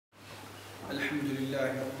الحمد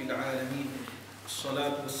لله رب العالمين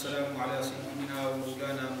الصلاة والسلام على سيدنا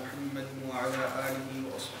ومولانا محمد وعلى آله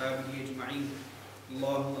وأصحابه أجمعين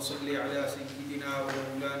اللهم صل على سيدنا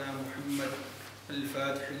ومولانا محمد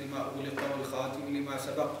الفاتح لما أغلق والخاتم لما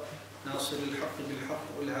سبق ناصر الحق بالحق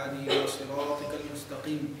والهادي إلى صراطك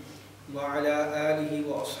المستقيم وعلى آله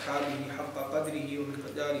وأصحابه حق قدره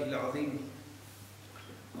ومقداره العظيم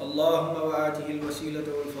اللهم وآته الوسيلة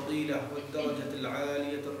والفضيلة والدرجة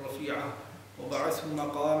العالية الرفيعة وبعثه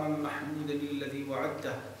مقاما محمودا الذي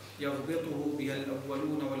وعدته يغبطه بها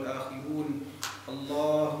الأولون والآخرون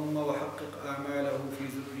اللهم وحقق آماله في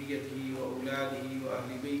ذريته وأولاده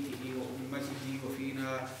وأهل بيته وأمته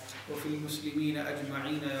وفينا وفي المسلمين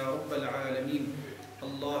أجمعين يا رب العالمين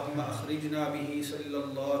اللهم أخرجنا به صلى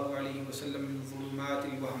الله عليه وسلم من ظلمات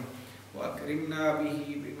الوهم وأكرمنا به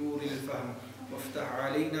بنور الفهم وافتح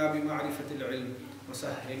علينا بمعرفة العلم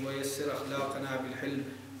وسهل ويسر أخلاقنا بالحلم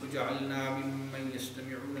وجعلنا ممن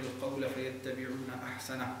يستمعون القول فيتبعون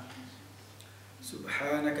أحسنه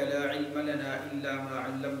سبحانك لا علم لنا إلا ما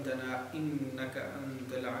علمتنا إنك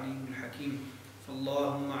أنت العليم الحكيم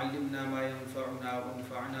فاللهم علمنا ما ينفعنا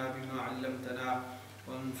وانفعنا بما علمتنا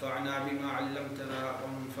وانفعنا بما علمتنا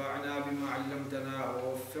وانفعنا بما علمتنا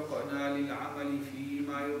ووفقنا للعمل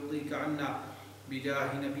فيما يرضيك عنا بجاه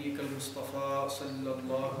نبيك المصطفى صلى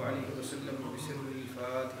الله عليه وسلم بسر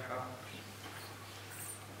الفاتحة.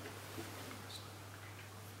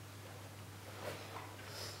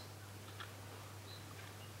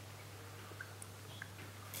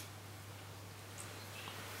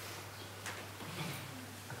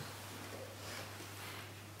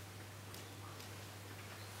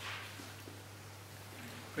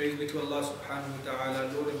 Praise be to Allah subhanahu wa ta'ala,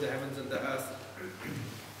 Lord of the heavens and the earth.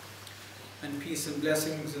 And peace and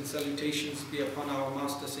blessings and salutations be upon our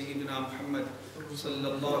Master Sayyidina Muhammad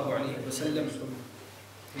sallallahu alayhi wa sallam,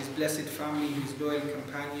 his blessed family, his loyal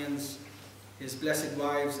companions, his blessed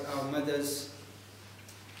wives, our mothers,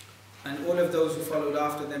 and all of those who followed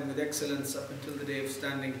after them with excellence up until the day of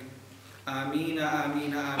standing. Ameen,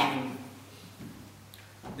 Ameen, Ameen.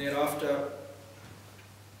 Thereafter,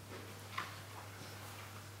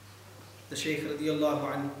 the Shaykh radiallahu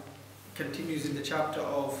anhu continues in the chapter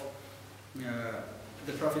of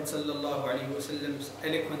the Prophet sallallahu alaihi wasallam's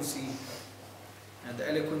eloquency and the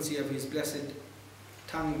eloquency of his blessed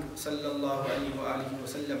tongue sallallahu alaihi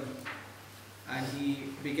wasallam, and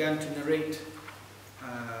he began to narrate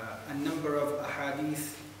a number of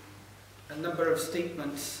ahadith, a number of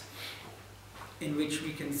statements in which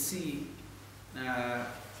we can see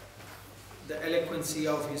the eloquency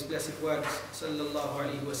of his blessed words sallallahu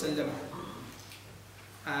alaihi wasallam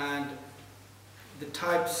and the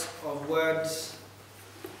types of words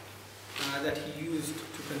that he used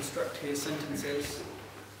to construct his sentences,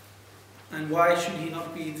 and why should he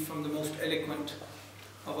not be from the most eloquent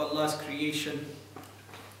of Allah's creation,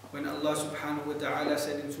 when Allah subhanahu wa ta'ala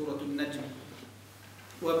said in Surah Al-Najm,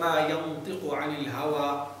 وَمَا يَنطِقُ عَنِ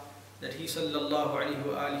الْهَوَىٰ, that he sallallahu alayhi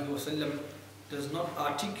wa alihi wa sallam does not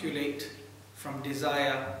articulate from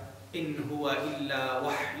desire, in huwa illa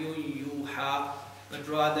wahyun yuha, but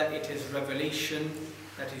rather it is revelation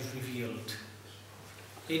that is revealed.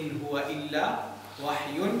 In huwa illa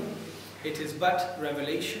wahyun, it is but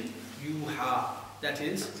revelation, yuha, that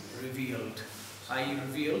is revealed, i.e.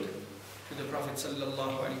 revealed to the Prophet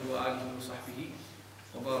sallallahu alaihi wa alihi wa sahbihi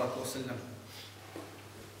wa baraka wa sallam.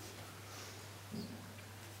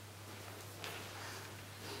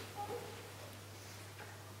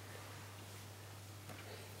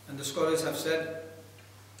 And the scholars have said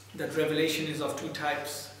that revelation is of two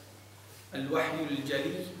types, al-wahyu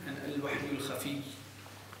al-jali and al-wahyu al-khafi.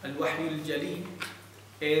 Al-wahyu al-jali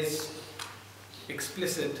is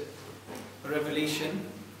explicit revelation,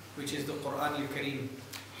 which is the Quran al-Kareem.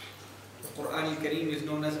 The Quran al-Kareem is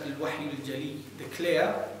known as al-wahyu al-jali, the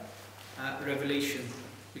clear revelation,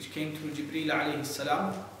 which came through Jibreel alayhi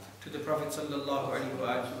salam to the Prophet sallallahu alayhi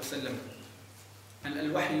wa sallam. And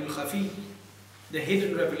al-wahyu al-khafi, the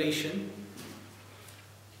hidden revelation,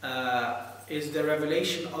 is the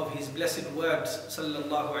revelation of his blessed words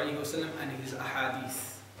sallallahu alaihi wasallam and his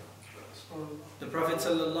ahadith. The Prophet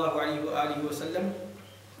sallallahu alaihi wasallam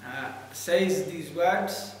says these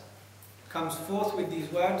words, comes forth with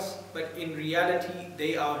these words, but in reality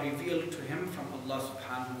they are revealed to him from Allah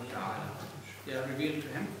subhanahu wa ta'ala. They are revealed to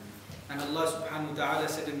him, and Allah subhanahu wa ta'ala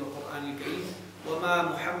said in the Quran al-Kareem,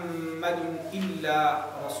 وَمَا مُحَمَّدٌ إِلَّا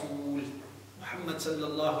رَسُولٌ. Muhammad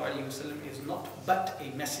sallallahu alayhi wasallam is not but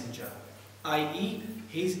a messenger, i.e.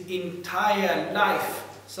 his entire life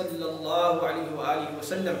sallallahu alayhi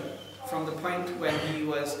wasallam, from the point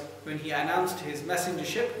when he announced his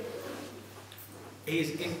messengership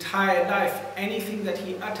his entire life, anything that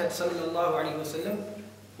he uttered sallallahu alaihi wasallam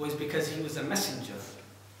was because he was a messenger.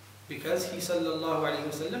 Because he sallallahu alaihi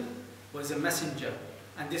wasallam was a messenger.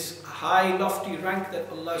 And this high lofty rank that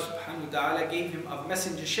Allah subhanahu wa ta'ala gave him of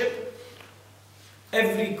messengership,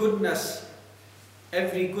 every goodness,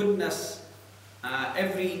 every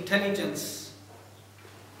intelligence,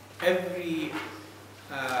 every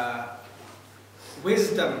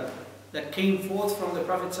wisdom that came forth from the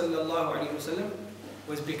Prophet sallallahu alaihi wasallam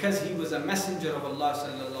was because he was a messenger of Allah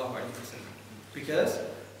sallallahu alaihi wasallam. Because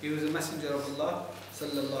he was a messenger of Allah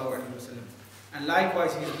sallallahu alaihi wasallam. And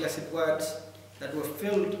likewise his blessed words that were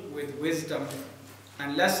filled with wisdom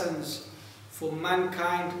and lessons for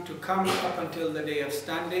mankind to come up until the day of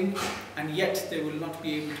standing, and yet they will not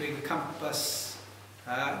be able to encompass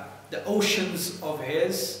the oceans of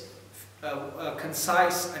his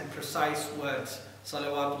concise and precise words.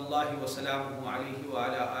 Salawatullahi wa salamuhu alayhi wa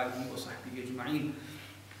ala alihi wa sahbihi ajma'in.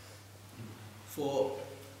 For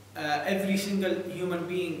every single human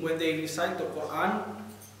being, when they recite the Quran,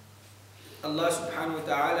 Allah subhanahu wa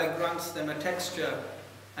ta'ala grants them a texture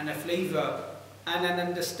and a flavor and an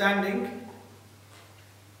understanding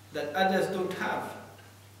that others don't have.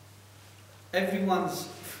 Everyone's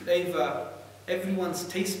flavor, everyone's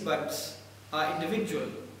taste buds are individual.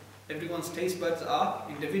 Everyone's taste buds are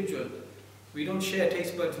individual. We don't share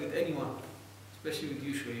taste buds with anyone, especially with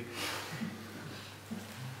you, Shaykh.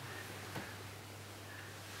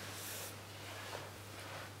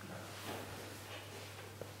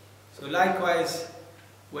 So likewise,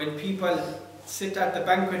 when people sit at the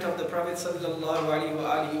banquet of the Prophet sallallahu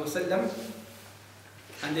alaihi wasallam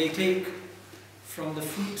and they take from the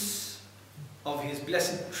fruits of his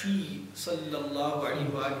blessed tree sallallahu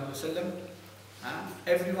alaihi wasallam,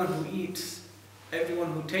 everyone who eats,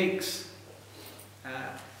 everyone who takes,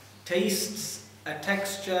 tastes a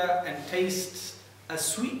texture and tastes a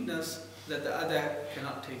sweetness that the other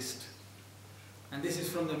cannot taste. And this is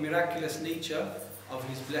from the miraculous nature of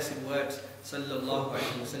his blessed words sallallahu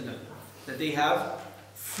alaihi wasallam, that they have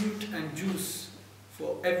fruit and juice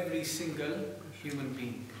for every single human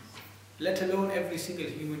being, let alone every single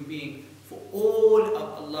human being, for all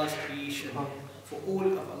of Allah's creation, for all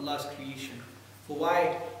of Allah's creation. For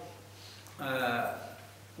why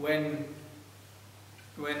when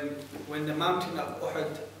the mountain of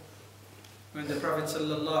Uhud, when the Prophet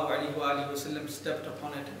sallallahu alaihi wasallam stepped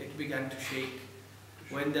upon it, it began to shake.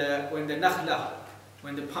 When the nakhla,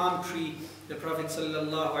 when the palm tree, the Prophet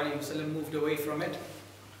sallallahu alaihi wasallam moved away from it,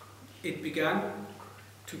 it began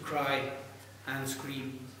to cry and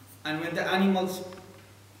scream. And when the animals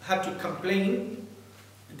had to complain,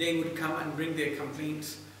 they would come and bring their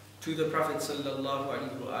complaints to the Prophet sallallahu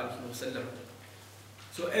alaihi wasallam.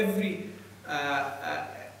 So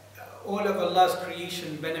all of Allah's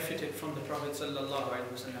creation benefited from the Prophet sallallahu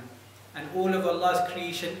alaihi wasallam, and all of Allah's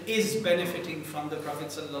creation is benefiting from the Prophet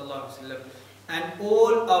sallallahu alaihi wasallam, and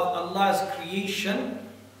all of Allah's creation,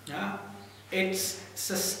 its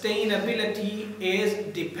sustainability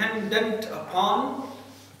is dependent upon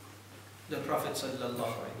the Prophet sallallahu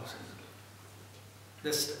alaihi wasallam. The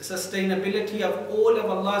sustainability of all of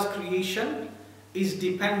Allah's creation is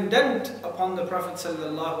dependent upon the Prophet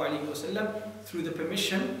sallallahu alaihi wasallam through the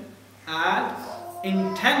permission and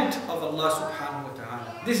intent of Allah subhanahu wa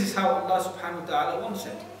ta'ala. This is how Allah subhanahu wa ta'ala wants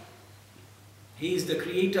it. He is the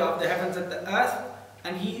creator of the heavens and the earth,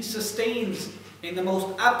 and He sustains in the most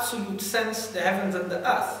absolute sense the heavens and the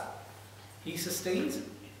earth. He sustains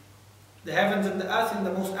the heavens and the earth in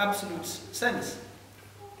the most absolute sense.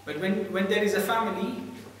 But when there is a family,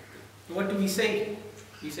 what do we say?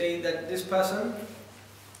 We say that this person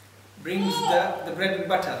brings the bread and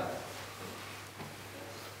butter.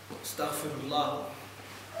 Astaghfirullah.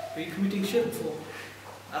 Are you committing shirk for?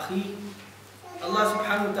 Akhi, Allah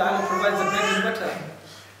subhanahu wa ta'ala provides the bread and butter.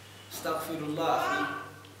 Astaghfirullah, akhi.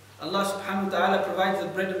 Allah subhanahu wa ta'ala provides the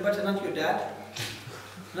bread and butter, not your dad,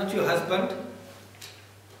 not your husband,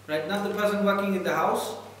 right? Not the person working in the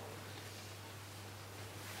house.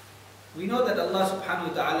 We know that Allah subhanahu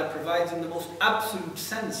wa ta'ala provides in the most absolute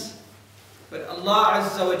sense. But Allah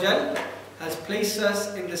Azza wa Jal has placed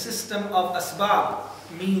us in the system of asbab,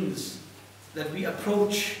 means that we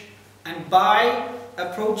approach, and by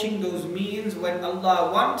approaching those means, when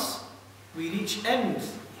Allah wants, we reach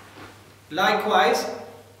ends. Likewise,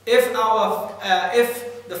 if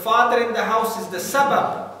the father in the house is the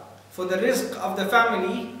sabab for the rizq of the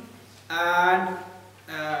family, and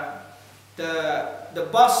the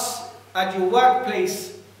boss at your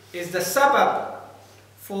workplace is the sabab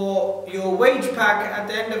for your wage pack at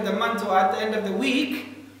the end of the month or at the end of the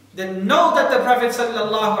week, then know that the Prophet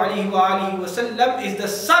sallallahu alaihi wasallam is the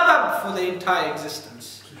sabab for the entire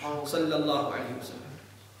existence. Sallallahu alaihi wasallam.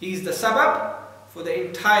 He is the sabab for the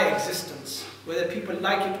entire existence, whether people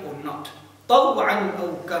like it or not. طَوْعًا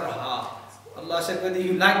أَوْ كَرْهًا. Allah said, whether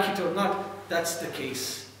you like it or not, that's the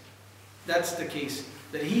case. That's the case.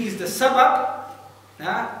 That He is the sabab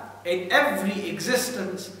in every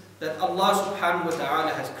existence that Allah subhanahu wa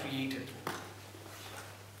ta'ala has created.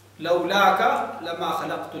 لَوْلَاكَ لَمَا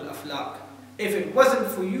خَلَقْتُ الْأَفْلَاقِ. If it wasn't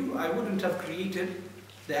for you, I wouldn't have created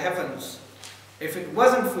the heavens. If it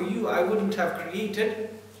wasn't for you, I wouldn't have created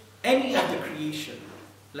any of the creation.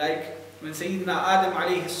 Like when Sayyidina Adam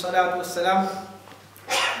alayhi salatu wassalam,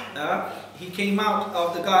 he came out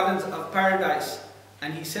of the gardens of paradise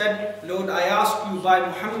and he said, Lord, I ask you by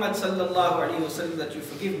Muhammad sallallahu alayhi wasallam that you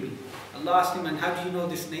forgive me. Allah asked him, and how do you know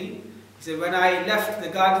this name? He said, when I left the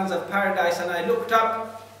gardens of paradise and I looked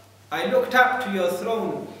up to your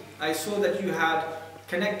throne, I saw that you had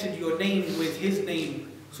connected your name with His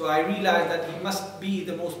name. So I realized that He must be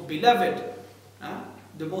the most beloved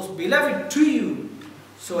to you.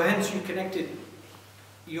 So hence you connected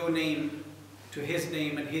your name to His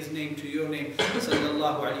name and His name to your name.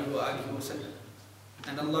 Sallallahu alayhi wa alihi wa sallam.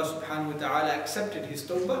 And Allah subhanahu wa ta'ala accepted his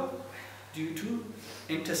tawbah due to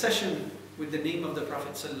intercession with the name of the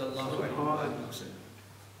Prophet sallallahu alayhi wa sallam.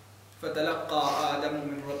 فَتَلَقَّى آدَمُ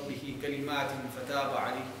مِنْ رَبِّهِ كَلِمَاتٍ فَتَابَ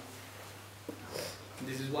عَلَيْهِ.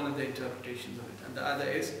 This is one of the interpretations of it. And the other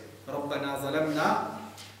is رَبَّنَا ظَلَمْنَا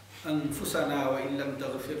أَنفُسَنَا وَإِن لَمْ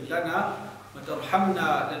تَغْفِرْ لَنَا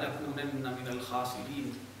وَتَرْحَمْنَا لَنَكُونَنَّ مِنَ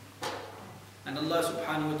الْخَاسِرِينَ. And Allah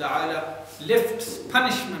subhanahu wa ta'ala lifts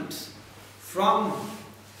punishment from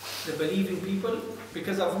the believing people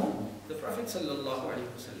because of whom? The Prophet sallallahu alaihi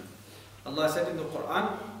wasallam. Allah said in the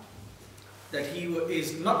Quran that He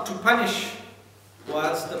is not to punish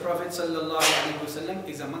whilst the Prophet sallallahu alaihi wasallam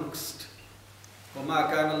is amongst.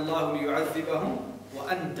 وَمَا كَانَ اللَّهُ لِيُعَذِّبَهُمْ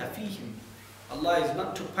وَأَنْتَ فِيهِمْ. Allah is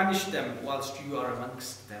not to punish them whilst you are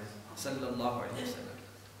amongst them. Sallallahu alaihi wasallam.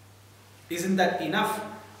 Isn't that enough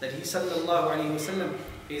that He sallallahu alaihi wasallam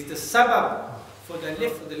is the sabab for the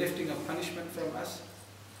lifting of punishment from us?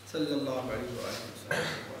 Sallallahu alaihi wasallam.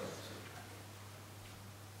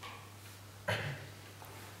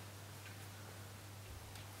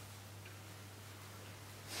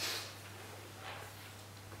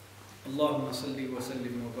 اللهم صل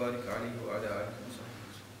وسلم وبارك عليه وعلى آله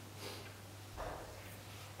وصحبه وسلم.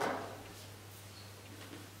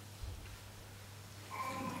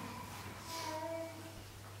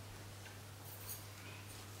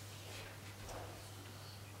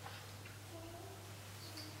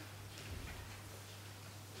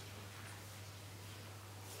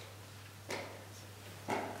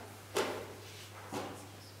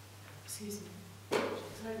 Excuse me.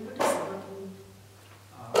 Sorry, what does the word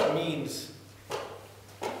mean?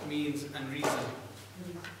 Means and reason.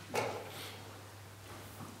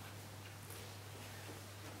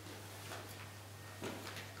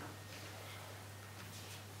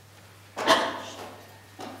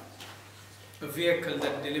 A vehicle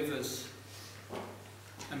that delivers,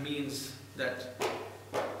 a means that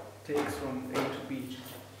takes from A to B.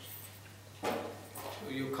 So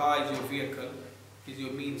your car is your vehicle, is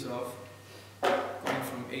your means of going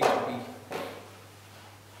from A to B.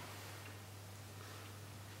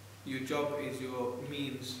 Your job is your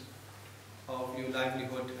means of your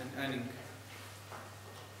livelihood and earning.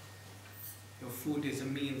 Your food is a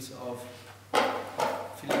means of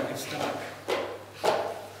filling your stomach.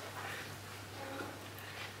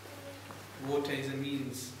 Water is a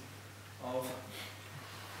means of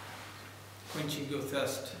quenching your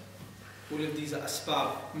thirst. All of these are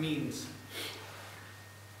asbab, means.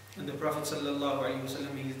 And the Prophet sallallahu alaihi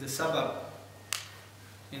wasallam, he is the sabab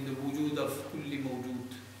in the wujud of kulli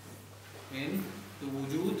mawjood. In the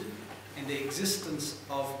wujud, in the existence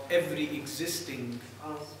of every existing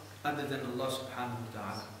other than Allah subhanahu wa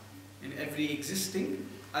ta'ala. In every existing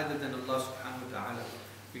other than Allah subhanahu wa ta'ala.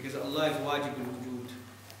 Because Allah is wajib al-wujud.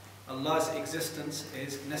 Allah's existence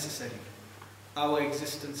is necessary. Our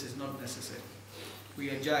existence is not necessary.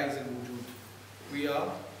 We are jaiz al-wujud. We are,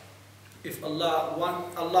 if Allah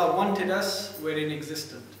wanted us, we're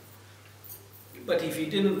inexistent. But if He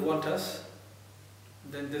didn't want us,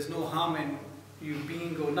 then there's no harm in you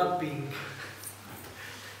being or not being.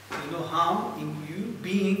 There's no harm in you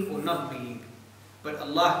being or not being. But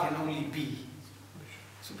Allah can only be.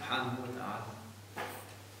 Subhanahu wa ta'ala.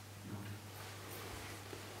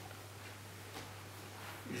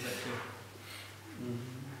 Is that clear?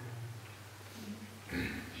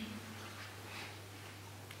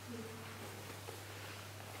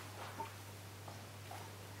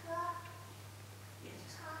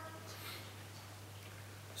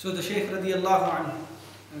 So the Shaykh radiallahu anhu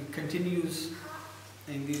continues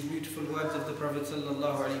in these beautiful words of the Prophet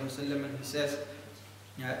sallallahu alaihi wasallam, and he says,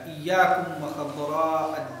 إياكم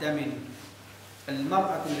وخضراء الدم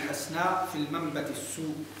المرأة الحسناء في المنبت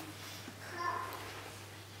السوء.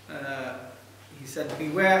 He said,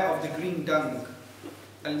 beware of the green dung.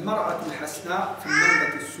 المرأة الحسناء في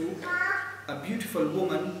المنبت السوء. A beautiful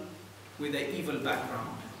woman with an evil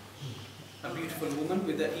background. A beautiful woman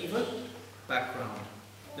with an evil background.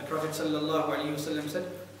 The Prophet sallallahu alaihi wasallam said,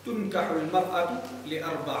 تنكح المرأة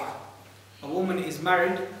لأربع. A woman is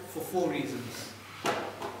married for 4 reasons. A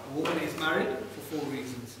woman is married for 4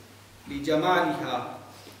 reasons. لجمالها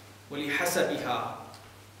ولحسبها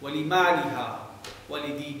ولمالها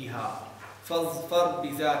ولدينها فاظفر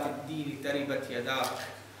بذات الدين تربت يداك.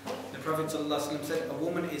 The Prophet ﷺ said a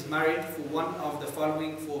woman is married for one of the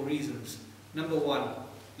following 4 reasons. Number 1,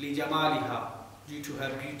 لجمالها, due to her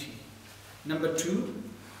beauty. Number 2,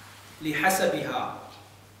 لحسبها,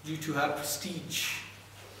 due to her prestige.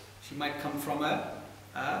 She might come from an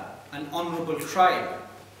honorable tribe.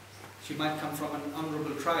 She might come from an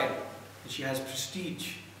honorable tribe, and she has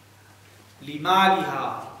prestige.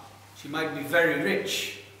 لمالها, she might be very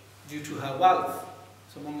rich due to her wealth.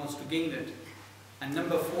 Someone wants to gain it. And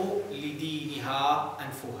number 4, لدينها,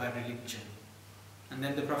 and for her religion. And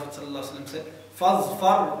then the Prophet ﷺ said,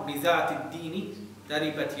 فَاظْفَرْ بِذَاتِ الدِّينِ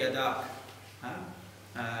تَرِبَتْ يَدَاكَ.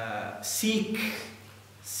 Seek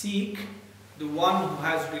the one who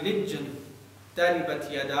has religion. تَرِبَتْ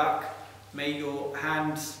يَدَاكَ. May your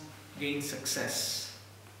hands gain success.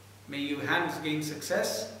 May your hands gain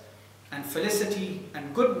success and felicity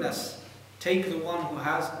and goodness. Take the one who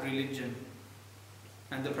has religion.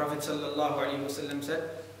 And the Prophet ﷺ said,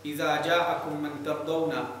 إِذَا جَاءَكُم مَّن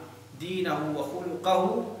تَرْضَوْنَ دِينَهُ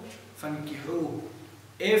وَخُلُقَهُ فَانْكِحُوهُ.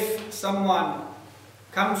 If someone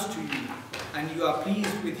comes to you and you are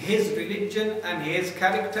pleased with his religion and his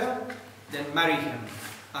character, then marry him.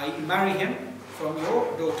 I.e., marry him from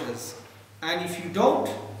your daughters. And if you don't,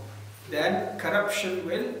 then corruption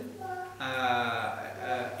will,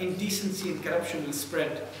 indecency and corruption will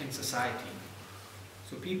spread in society.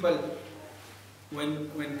 So people, when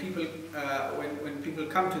people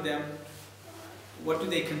come to them, what do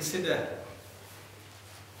they consider?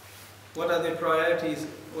 What are their priorities?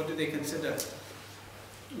 What do they consider?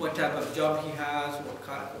 What type of job he has? What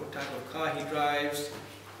type of car he drives?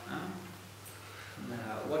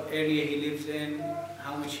 What area he lives in?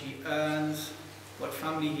 How much he earns? What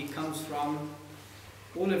family he comes from?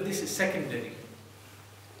 All of this is secondary.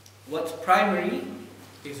 What's primary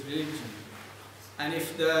is religion. And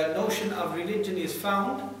if the notion of religion is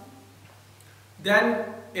found, then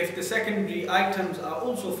if the secondary items are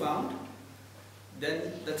also found,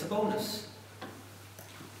 then that's a bonus.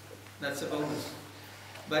 That's a bonus.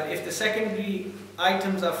 But if the secondary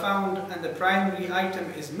items are found and the primary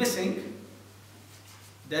item is missing,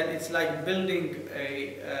 then it's like building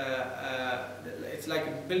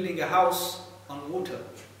a house on water.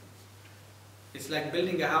 It's like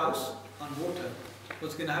building a house on water.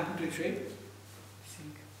 What's going to happen to a tree?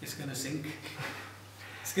 It's going to sink.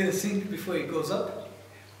 It's going to sink before it goes up.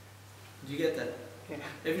 Do you get that? Yeah.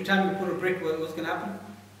 Every time you put a brick, what's going to happen?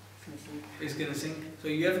 It's going to sink. So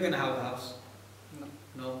are you ever going to have a house? No.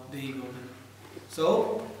 No. There you go then.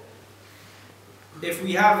 So, if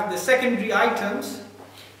we have the secondary items,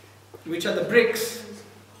 which are the bricks,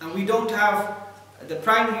 and we don't have the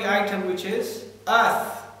primary item, which is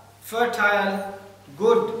earth, fertile,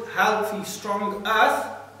 good, healthy, strong earth,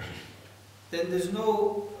 then there's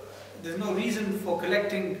no reason for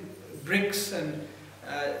collecting bricks and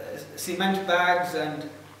cement bags and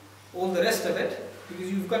all the rest of it,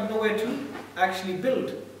 because you've got nowhere to actually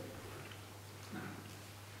build.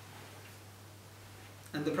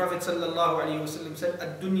 And the Prophet ﷺ said,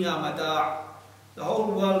 "Ad-dunya mata'." The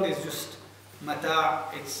whole world is just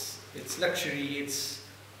mata'. It's luxury. It's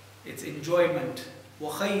enjoyment.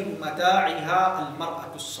 وَخَيْرُ مَتَاعِهَا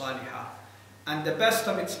الْمَرْأَةُ الصَّالِحَةُ. And the best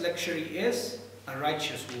of its luxury is a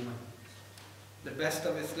righteous woman. The best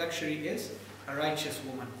of its luxury is a righteous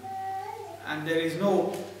woman. And there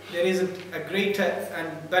isn't a greater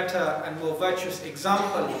and better and more virtuous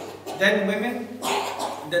example than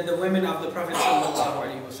the women of the Prophet sallallahu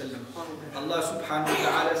alaihi wasallam. Allah subhanahu wa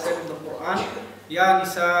ta'ala said in the Quran, "Ya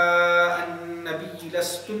nisa an-nabiy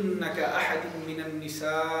lastunna ka ahadin min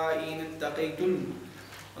an-nisa'i in ittaqaytun."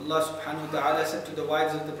 Allah subhanahu wa ta'ala said to the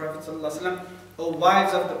wives of the Prophet sallallahu alaihi wasallam, "O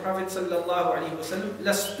wives of the Prophet sallallahu alaihi wasallam,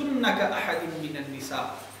 lastunna ka ahadin min an-nisa."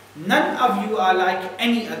 None of you are like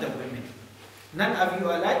any other women. None of you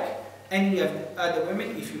are like any of other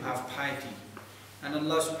women if you have piety. And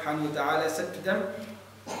Allah subhanahu wa ta'ala said to them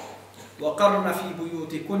وقرن في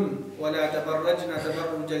بيوتكن ولا تبرجن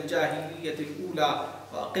تبرج الجاهلية الأولى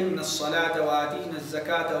وأقمنا الصلاة وآتينا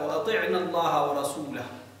الزكاة وأطعنا الله ورسوله.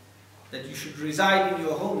 That you should reside in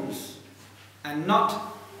your homes and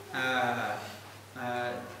not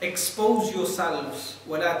expose yourselves.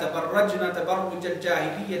 ولا تبرجن تبرج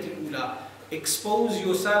الجاهلية الأولى. Expose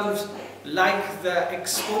yourselves like the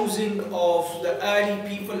exposing of the early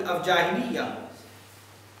people of Jahiliyyah.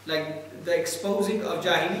 Like the exposing of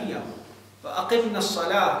Jahiliyyah. وَأَقِمْنَا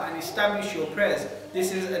الصَّلَاةِ, and establish your prayers.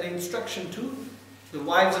 This is an instruction to the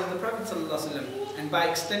wives of the Prophet ﷺ, and by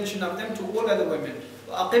extension of them to all other women.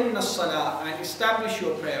 وَأَقِمْنَا الصَّلَاةِ, and establish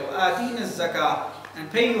your prayer. وَآتِينَا الزَّكَاةِ, and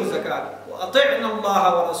pay your zakat. وَأَطِعْنَا اللَّهَ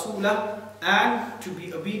وَرَسُولَهُ, and to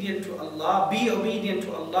be obedient to Allah, be obedient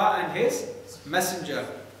to Allah and His Messenger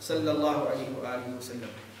sallallahu alaihi wasallam.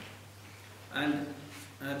 And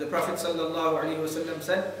the Prophet sallallahu alaihi wasallam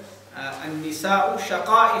said, "An-nisa'u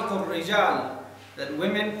shaqa'iqur rijal," that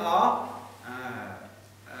women are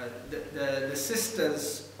the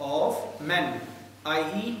sisters of men,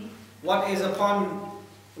 i.e., what is a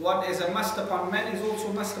must upon men is also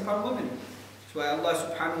a must upon women. That's why Allah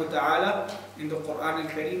subhanahu wa ta'ala in the Quran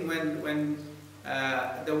al-Kareem, when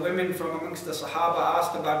the women from amongst the Sahaba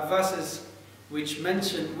asked about verses which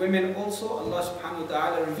mentioned women also, Allah subhanahu wa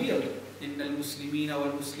ta'ala revealed in al-Muslimina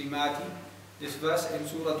wal-Muslimati, this verse in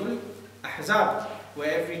Surah Al-Ahzab,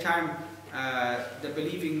 where every time the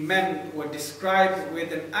believing men were described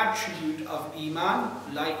with an attribute of Iman,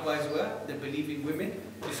 likewise were the believing women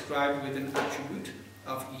described with an attribute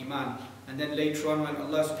of Iman. And then later on, when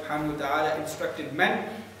Allah subhanahu wa ta'ala instructed men,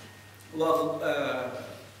 when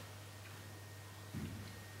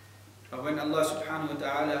Allah subhanahu wa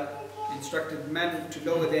ta'ala instructed men to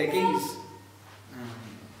lower their gaze,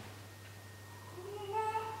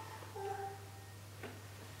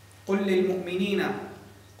 قل للمؤمنين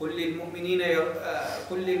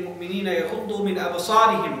يغضوا من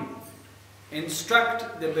أبصارهم,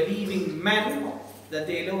 instruct the believing men that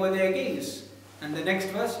they lower their gaze. And the next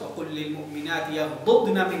verse, وَقُلْ لِلْمُؤْمِنَاتِ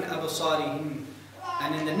يَغْضُضْنَ مِنْ أَبْصَارِهِمْ.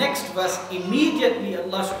 And in the next verse, immediately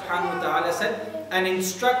Allah subhanahu wa ta'ala said, and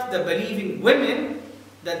instruct the believing women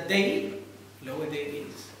that they lower their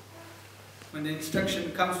gaze. When the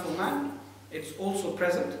instruction comes for man, it's also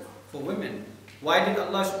present for women. Why did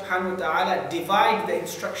Allah subhanahu wa ta'ala divide the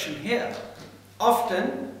instruction here?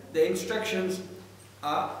 Often the instructions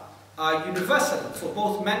are universal for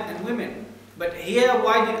both men and women. But here,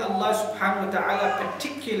 why did Allah subhanahu wa ta'ala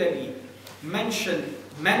particularly mention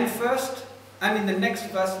men first, and in the next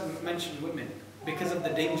verse mention women? Because of the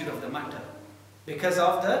danger of the matter. Because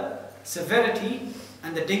of the severity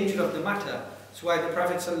and the danger of the matter. That's why the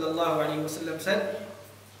Prophet sallallahu alaihi wasallam said,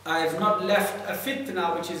 I have not left a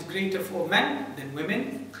fitna which is greater for men than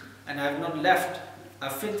women, and I have not left a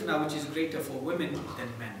fitna which is greater for women than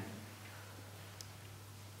men.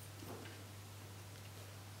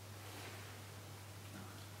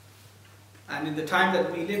 And in the time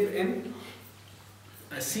that we live in,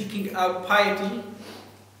 seeking out piety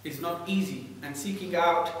is not easy, and seeking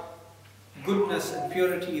out goodness and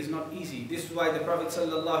purity is not easy. This is why the Prophet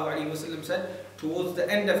ﷺ said, towards the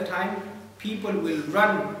end of time, people will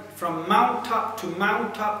run from mountaintop to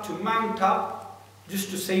mountaintop to mountaintop just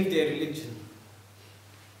to save their religion.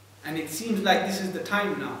 And it seems like this is the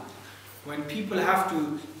time now when people have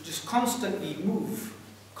to just constantly move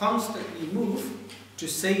to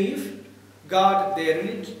save guard their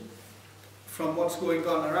religion from what's going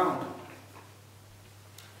on around.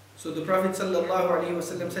 So the Prophet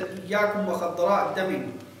ﷺ said, إِيَّاكُمْ وَخَضَّرَاءَ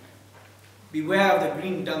الدَّمِ, beware of the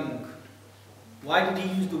green dung. Why did he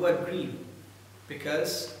use the word green?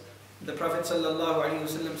 Because the Prophet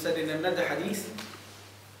ﷺ said in another hadith,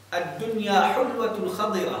 الدُّنْيَا حُلْوَةٌ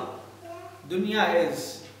خَضِرَةٌ. Dunya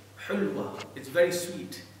is hulwa, it's very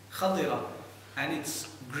sweet, khadira, and it's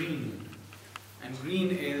green. And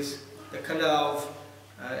green is the color of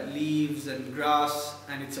leaves and grass,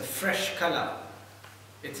 and it's a fresh color.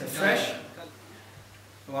 It's a fresh color.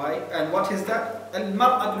 Why? And what is that?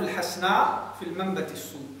 Al-mar'atu al-hasna fil manbati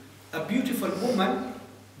as-su. A beautiful woman,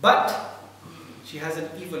 but she has an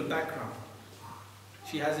evil background.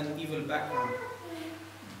 She has an evil background.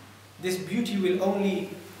 This beauty will only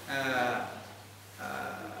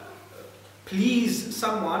please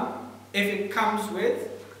someone if it comes with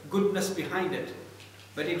goodness behind it.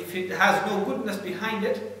 But if it has no goodness behind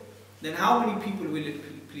it, then how many people will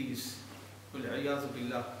it please? وَالْعِيَاذُ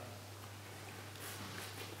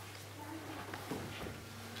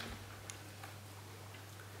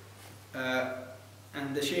بِاللَّهِ.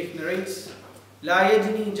 And the Shaykh narrates, لا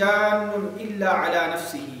يجني جان إلا على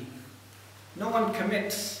نفسه. No one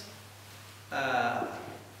commits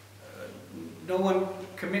no one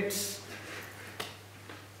commits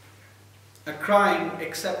a crime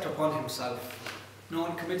except upon himself. No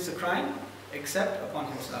one commits a crime except upon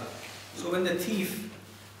himself. So when the thief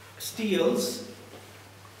steals,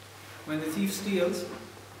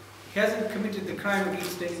 he hasn't committed the crime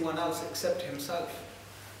against anyone else except himself.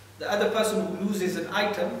 The other person who loses an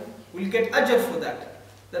item will get ajr for that.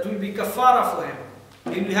 That will be kafara for him.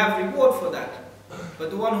 He will have reward for that. But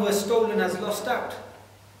the one who has stolen has lost out.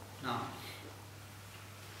 Now,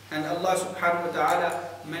 and Allah subhanahu wa ta'ala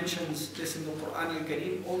mentions this in the Quran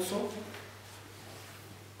al-Kareem also.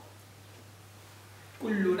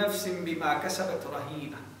 كُلُّ نَفْسٍ بِمَا كَسَبَتْ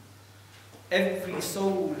رَهِينَةٌ. Every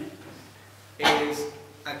soul is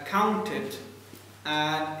accounted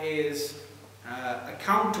and is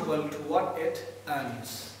accountable to what it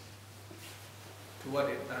earns. To what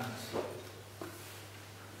it earns.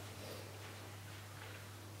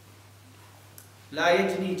 لا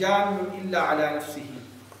يجني جان إلا على نفسه.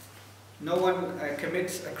 No one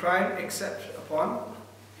commits a crime except upon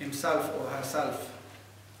himself or herself.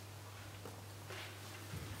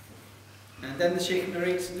 And then the Shaykh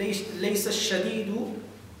narrates, ليس الشديد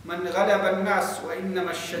من غلب الناس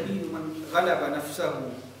وإنما الشديد من غلب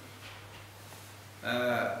نفسه.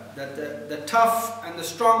 That the tough and the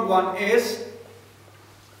strong one is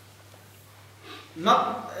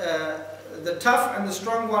not the tough and the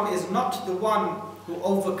strong one is not the one who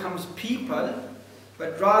overcomes people,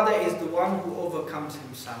 but rather is the one who overcomes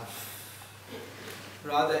himself.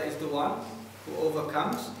 Rather is the one who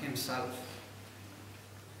overcomes himself.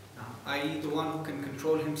 I.e. the one who can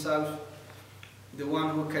control himself, the one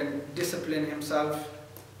who can discipline himself,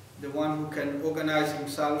 the one who can organize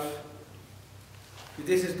himself.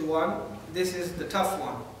 This is the one, this is the tough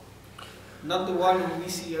one. Not the one who we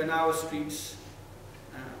see in our streets,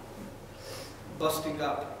 busting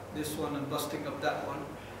up this one and busting up that one.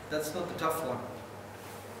 That's not the tough one.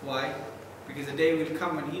 Why? Because the day will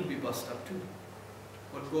come when he'll be busted up too.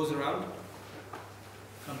 What goes around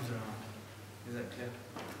comes around. Is that clear?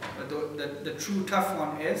 But the true tough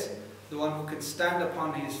one is the one who can stand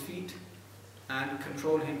upon his feet and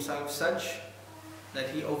control himself such that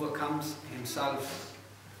he overcomes himself,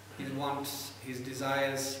 his wants, his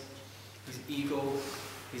desires, his ego,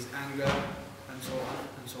 his anger, and so on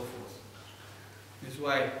and so forth. This is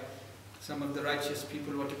why some of the righteous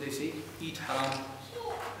people, what do they say? Eat haram.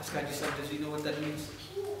 Ask Haji Sahib, does he know what that means?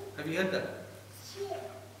 Have you heard that?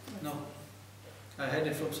 No. I heard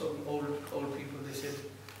it from some old people. They said,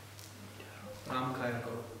 Ram Kaya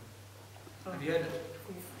Karo. Have you heard it?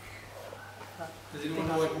 Does anyone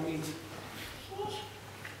know what it means?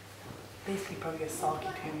 Basically probably a salty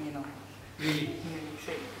term, you know. Really? You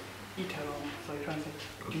say, eat haram. So you're trying to say,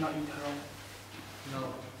 do not eat haram.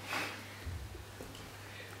 No.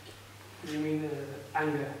 You mean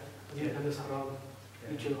anger? Yeah. Anger is haram.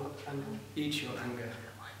 Yeah. Eat your anger. Eat your anger.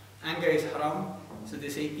 Anger is haram, so they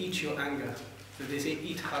say eat your anger. So they say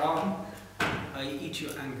eat haram, I eat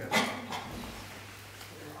your anger.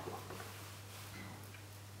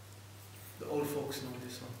 The old folks know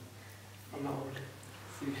this one. I'm not old.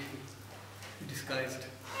 Disguised.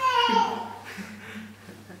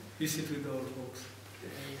 You sit with the old folks.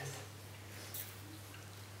 Yes.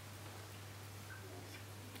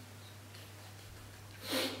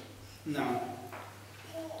 نعم.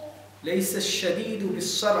 ليس الشديد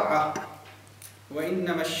بالسرعة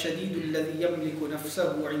وإنما الشديد الذي يملك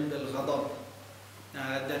نفسه عند الغضب.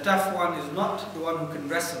 The tough one is not the one who can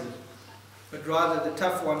wrestle, but rather the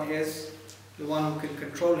tough one is the one who can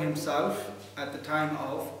control himself at the time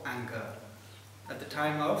of anger. At the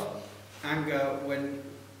time of anger, when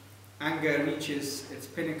anger reaches its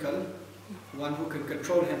pinnacle, one who can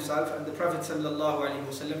control himself. And the Prophet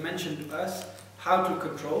ﷺ mentioned to us how to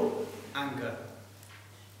control anger.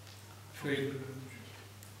 Free.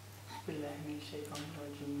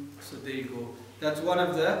 So there you go. That's one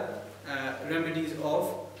of the remedies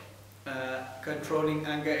of controlling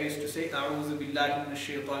anger, is to say أعوذ بالله من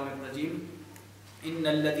الشيطان الرجيم إن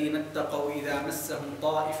الذين اتقوا إذا مسهم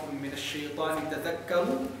طائف من الشيطان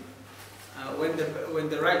تذكروا. When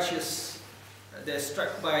the righteous, they're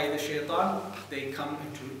struck by the shaitan, they come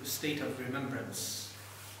into a state of remembrance.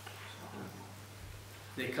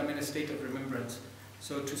 They come in a state of remembrance.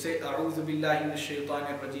 So to say أعوذ بالله من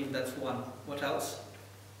الشيطان الرجيم, that's one. What else?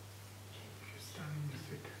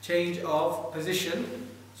 Change of position.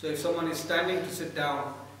 So if someone is standing, to sit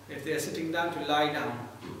down. If they are sitting down, to lie down.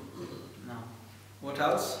 No. What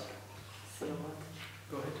else?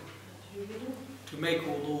 Go ahead. To make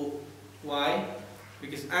wudu. Why?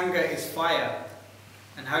 Because anger is fire.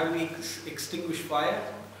 And how do we extinguish fire?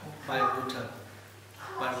 By water.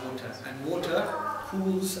 By water. And water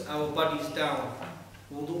cools our bodies down.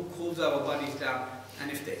 Wudu cools our bodies down. And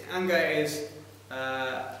if the anger is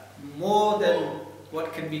more than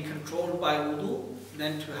what can be controlled by wudu,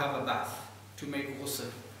 then to have a bath, to make ghusl.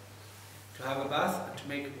 To have a bath and to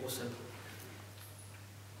make ghusl.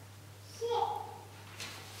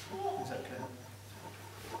 Is that clear?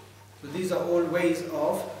 So these are all ways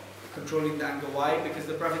of controlling the anger. Why? Because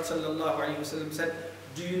the Prophet ﷺ said,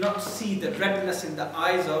 do you not see the redness in the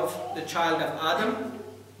eyes of the child of Adam?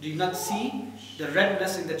 Do you not see the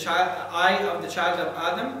redness in the eye of the child of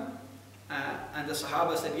Adam? And the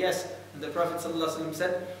Sahaba said yes. And the Prophet ﷺ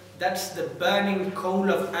said, that's the burning coal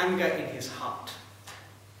of anger in his heart.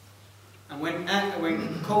 And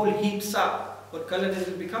when coal heats up, what color does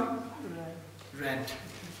it become? Red.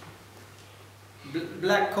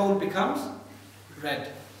 Black coal becomes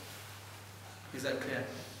red. Is that clear?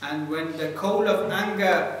 And when the coal of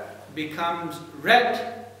anger becomes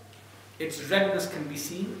red, its redness can be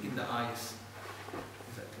seen in the eyes.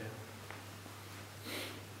 Is that clear?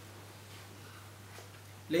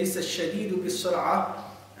 ليس الشديد بالسرعة.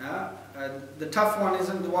 The tough one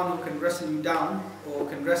isn't the one who can wrestle you down or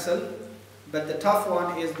can wrestle, but the tough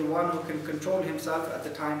one is the one who can control himself at the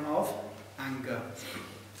time of anger.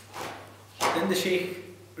 Then the Shaykh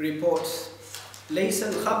reports, ليس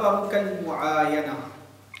الخبر كالمعاينة.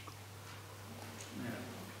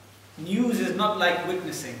 News is not like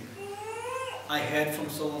witnessing. I heard from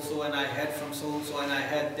so and so, and I heard from so and so, and I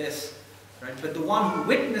heard this, right? But the one who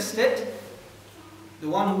witnessed it,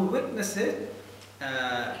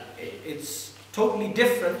 it's totally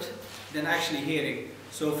different than actually hearing.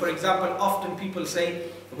 So, for example, often people say,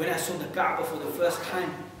 when I saw the Kaaba for the first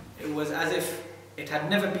time, it was as if it had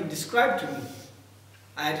never been described to me.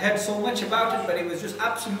 I had heard so much about it, but it was just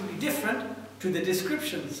absolutely different to the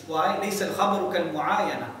descriptions. Why? ليس الخبر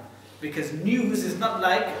كالمعاينة. Because news is not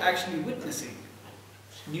like actually witnessing.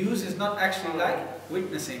 News is not actually like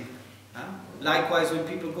witnessing. Likewise, when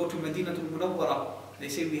people go to Madinatul Munawwara, they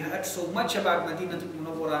say, we heard so much about Madinatul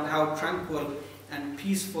Munawwara and how tranquil and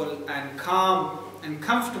peaceful and calm and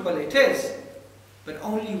comfortable it is. But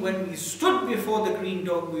only when we stood before the green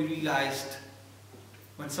dome, we realized,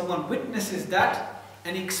 when someone witnesses that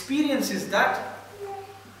and experiences that,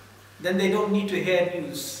 then they don't need to hear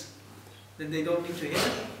news. Then they don't need to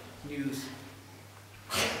hear news.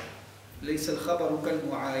 ليس الخبر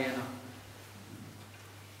كالمعاينة.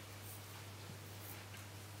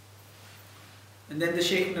 And then the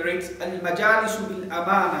Shaykh narrates, المجالس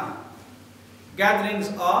بالأمانة. Gatherings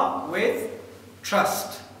are with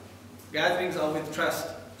trust. Gatherings are with trust.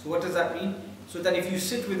 So what does that mean? So that if you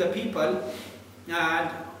sit with the people,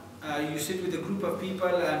 and you sit with a group of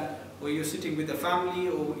people, or you're sitting with a family,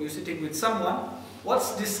 or you're sitting with someone,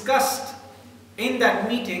 what's discussed in that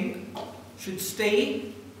meeting should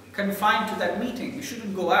stay confined to that meeting. You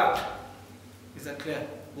shouldn't go out. Is that clear?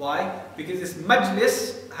 Why? Because this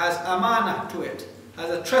majlis has amana to it, has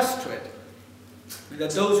a trust to it.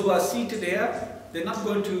 That those who are seated here, they're not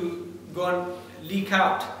going to go and leak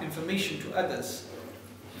out information to others.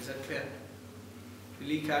 Is that clear?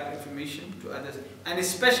 Leak out information to others. And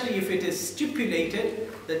especially if it is stipulated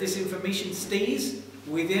that this information stays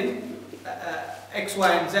within X, Y,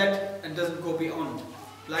 and Z and doesn't go beyond.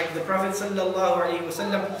 Like the Prophet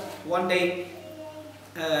ﷺ one day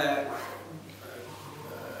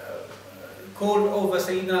called over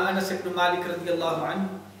Sayyidina Anas ibn Malik radiallahu anhu,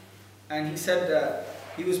 and he said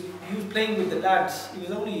he was playing with the lads. He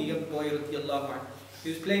was only a young boy radiallahu anhu. He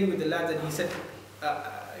was playing with the lads, and he said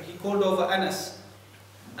he called over Anas,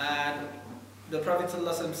 and the Prophet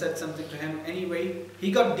ﷺ said something to him. Anyway,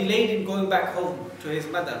 he got delayed in going back home to his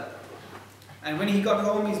mother. And when he got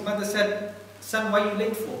home, his mother said, "Son, why are you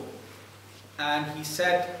late for?" And he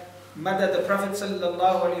said, "Mother, the Prophet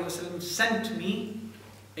ﷺ sent me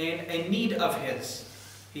in a need of his.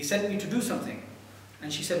 He sent me to do something."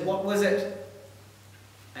 And she said, "What was it?"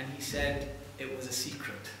 And he said, "It was a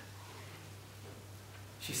secret."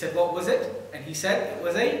 She said, "What was it?" And he said, "It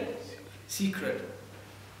was a secret."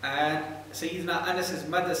 And Sayyidina Anas's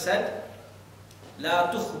mother said,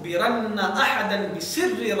 لا تخبرن أحدا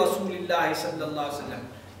بسر رسول الله صلى الله عليه وسلم.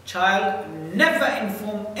 Child, never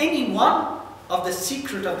inform anyone of the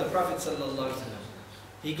secret of the Prophet صلى الله عليه وسلم.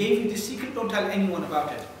 He gave you this secret, don't tell anyone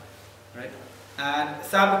about it. Right? And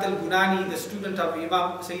Thabit al-Bunani, the student of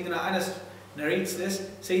Imam Sayyidina Anas, narrates this.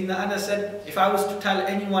 Sayyidina Anas said, if I was to tell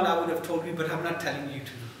anyone, I would have told you, but I'm not telling you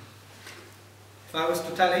to. If I was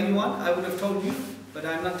to tell anyone, I would have told you, but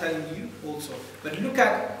I'm not telling you also. But look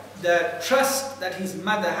at the trust that his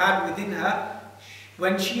mother had within her.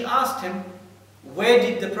 When she asked him, where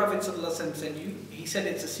did the Prophet ﷺ send you? He said,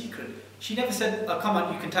 it's a secret. She never said, oh, come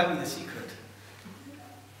on, you can tell me the secret.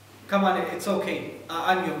 come on, it's okay,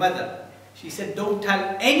 I'm your mother. She said, don't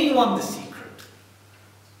tell anyone the secret.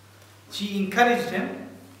 She encouraged him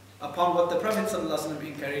upon what the Prophet ﷺ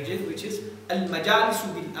encourages, which is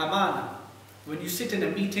al-majalisu bil-amana. When you sit in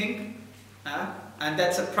a meeting, and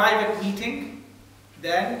that's a private meeting,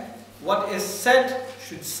 then what is said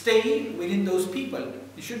should stay within those people.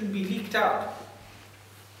 It shouldn't be leaked out.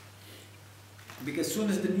 Because as soon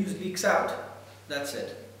as the news leaks out, that's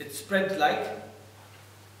it. It spreads like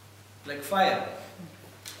fire.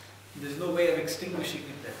 There's no way of extinguishing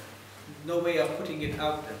it there. No way of putting it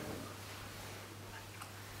out there.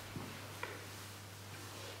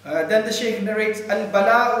 Then the Shaykh narrates,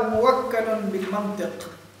 Al-bala'u muwakkalun bil-mantiq.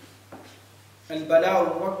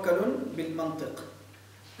 Al-bala'u muwakkalun bil-mantiq.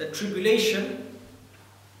 The tribulation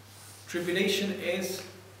is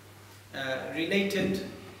related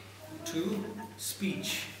to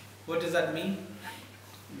speech. What does that mean?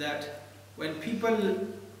 That when people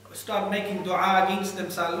start making dua against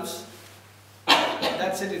themselves,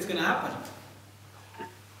 that's it, it's going to happen.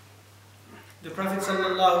 The Prophet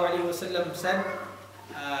ﷺ said,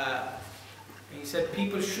 he said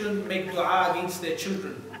people shouldn't make dua against their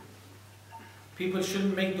children. People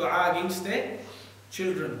shouldn't make dua against their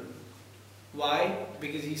children. Why?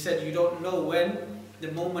 Because he said you don't know when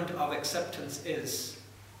the moment of acceptance is.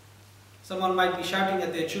 Someone might be shouting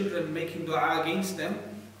at their children, making dua against them,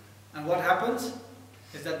 and what happens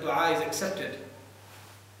is that dua is accepted.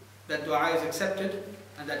 That dua is accepted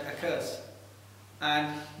and that occurs.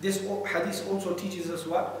 And this hadith also teaches us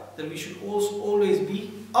what? That we should also always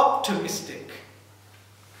be optimistic.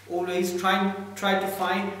 Always try to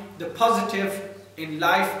find the positive in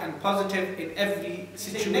life and positive in every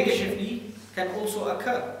situation. Negatively can also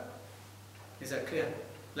occur. Is that clear?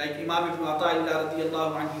 Like Imam Ibn Ata'illah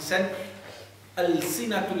radiyallahu anhu, he said,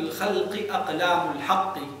 Al-sinatul khalqi aqlamul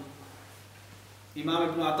haqqi. Imam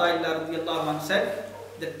Ibn Ata'illah radiyallahu anhu said,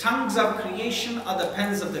 the tongues of creation are the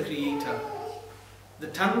pens of the Creator. The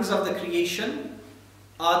tongues of the creation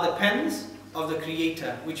are the pens of the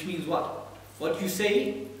Creator. Which means what? What you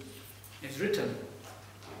say is written.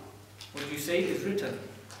 What you say is written.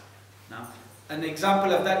 Now, an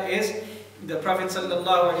example of that is the Prophet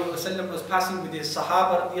ﷺ was passing with his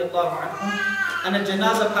Sahaba radiallahu anhum, and a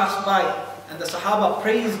janazah passed by, and the Sahaba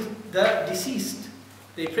praised the deceased.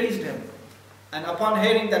 They praised him. And upon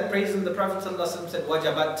hearing that praise, the Prophet ﷺ said,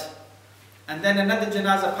 Wajabat. And then another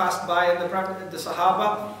janazah passed by, and the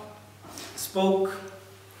Sahaba spoke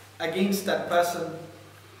against that person.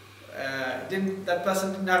 That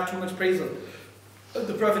person didn't have too much praise.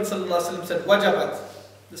 The Prophet ﷺ said, Wajabat.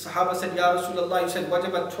 The Sahaba said, Ya Rasulullah, you said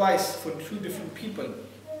Wajabat twice for two different people.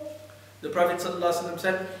 The Prophet ﷺ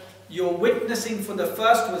said, your witnessing for the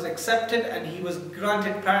first was accepted and he was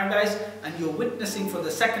granted paradise, and your witnessing for the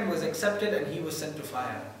second was accepted and he was sent to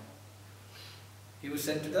fire. He was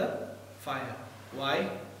sent to the fire. Why?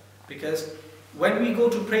 Because when we go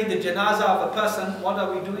to pray the janazah of a person, what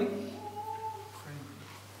are we doing?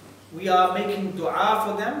 We are making dua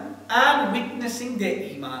for them and witnessing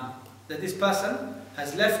their iman. That this person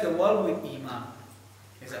has left the world with iman.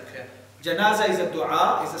 Is that clear? Janazah is a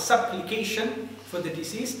dua, is a supplication for the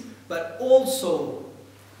deceased, but also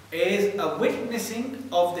is a witnessing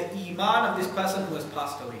of the iman of this person who has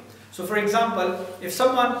passed away. So for example, if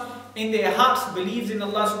someone in their hearts believes in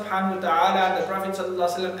Allah subhanahu wa ta'ala and the Prophet sallallahu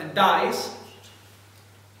alaihi wasallam and dies,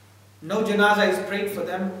 no janazah is prayed for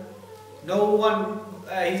them, no one,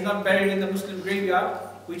 he's not buried in the Muslim graveyard,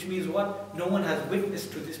 which means what? No one has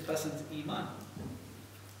witnessed to this person's iman.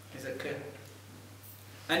 Is that clear?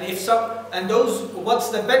 And what's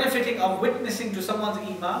the benefiting of witnessing to someone's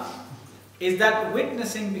iman? Is that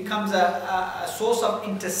witnessing becomes a source of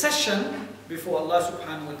intercession before Allah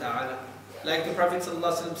subhanahu wa ta'ala. Like the Prophet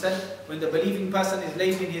ﷺ said, when the believing person is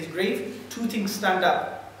laid in his grave, two things stand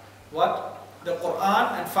up. What? The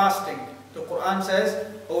Quran and fasting. The Quran says,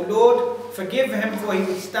 O Lord, forgive him for he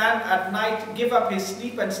will stand at night, give up his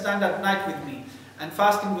sleep and stand at night with me. And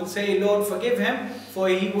fasting will say, Lord, forgive him for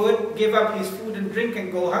he would give up his food and drink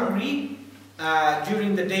and go hungry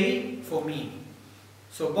during the day for me.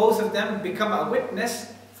 So both of them become a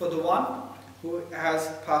witness for the one who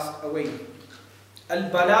has passed away.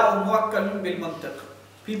 Al-bala'u muwakkalun bil-mantiq.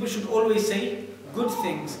 People should always say good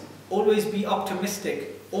things, always be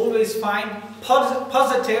optimistic, always find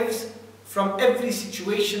positives from every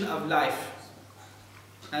situation of life.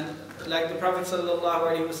 And like the Prophet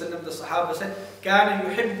ﷺ, the Sahaba said, كَانَ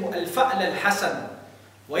يُحِبُّ الْفَأْلَ الْحَسَنِ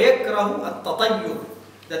وَيَكْرَهُ التَّطَيُّرِ.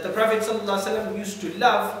 That the Prophet ﷺ used to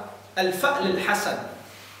love al-fa'l al-hasan,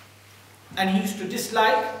 and he used to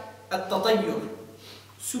dislike al-tatayyur,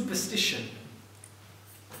 superstition.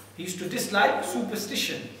 He used to dislike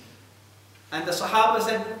superstition. And the Sahaba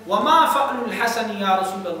said, وَمَا فَعْلُ الْحَسَنِ يَا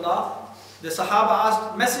رَسُولَ اللَّهِ. The Sahaba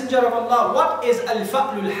asked, Messenger of Allah, what is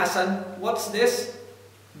al-fa'lul hasan? What's this?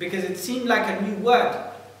 Because it seemed like a new word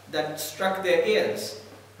that struck their ears,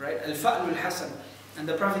 right? Al-fa'lul hasan. And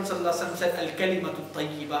the Prophet ﷺ said, al-kalimatu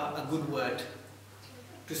tayyiba, a good word.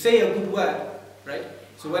 To say a good word, right?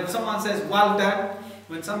 So when someone says, well done,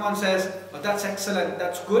 when someone says, oh, that's excellent,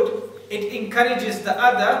 that's good, it encourages the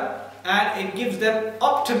other and it gives them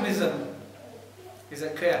optimism. Is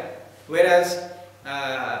that clear? Whereas,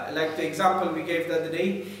 like the example we gave the other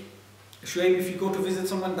day, Shuaib, if you go to visit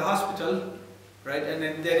someone in the hospital, right, and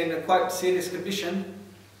then they're in a quite serious condition,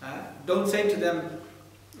 don't say to them,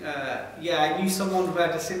 yeah, I knew someone who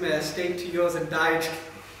had a similar state to yours and died.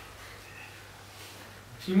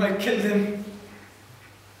 You might kill them.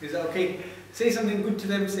 Is that okay? Say something good to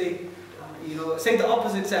them, say, say the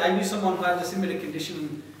opposite, say, I knew someone who had a similar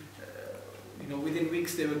condition, within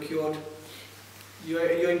weeks they were cured.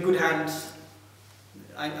 You're in good hands.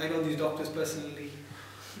 I know these doctors personally.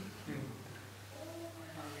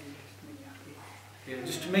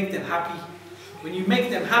 Just to make them happy. When you make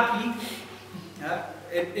them happy,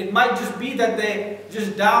 it might just be that they're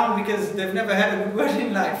just down because they've never had a good word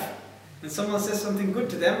in life. And someone says something good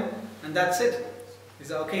to them, and that's it. Is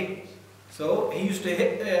that okay? So he used to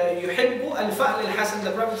yuhibbu al-fa'l al-hasan.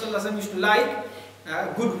 The Prophet ﷺ used to like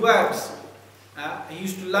good words. He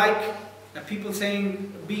used to like people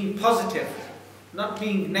being positive, not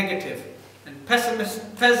being negative. And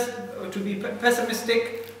to be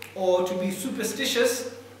pessimistic or to be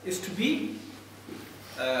superstitious is to be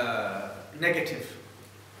negative.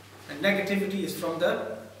 And negativity is from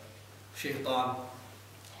the shaitan.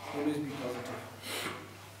 Always be positive.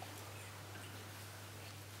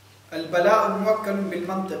 Al-bala'u muwakkalun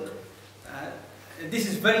bil-mantiq. This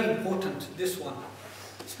is very important, this one.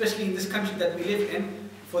 Especially in this country that we live in.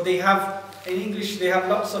 For they have, in English, they have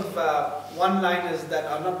lots of one-liners that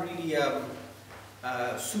are not really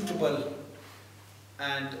suitable.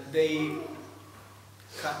 And they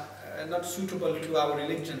are not suitable to our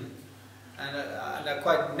religion. And are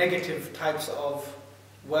quite negative types of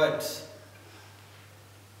words.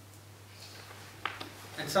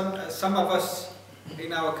 And some of us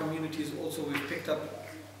in our communities also, we've picked up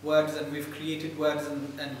words and we've created words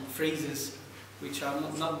and phrases which are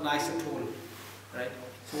not nice at all, right?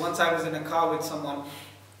 So once I was in a car with someone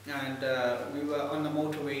and we were on the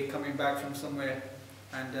motorway coming back from somewhere,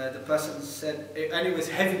 and the person said, and it was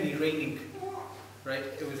heavily raining, right?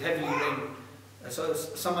 It was heavily raining. So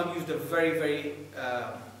someone used a very, very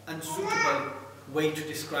unsuitable way to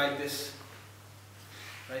describe this,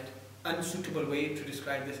 right? Unsuitable way to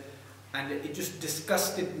describe this, and it just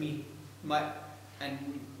disgusted me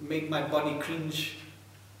and made my body cringe.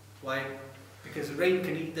 Why? Because rain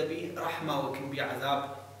can either be rahmah or can be azab,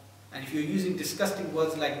 and if you're using disgusting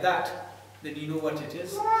words like that, then you know what it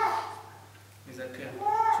is. Is that clear?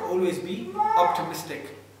 So always be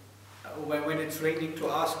optimistic when it's raining, to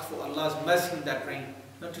ask for Allah's mercy in that rain,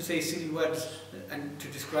 not to say silly words and to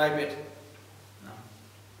describe it.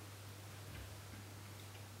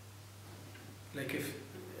 Like if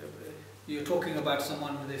you're talking about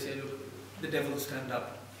someone and they say, look, the devil's turned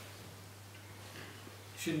up.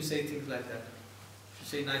 You shouldn't say things like that. You should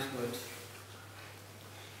say nice words.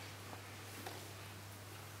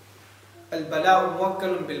 Al-bala'u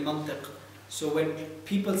muwakkalun bil-mantiq. So when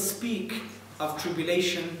people speak of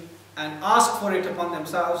tribulation and ask for it upon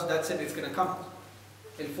themselves, that's it, it's going to come.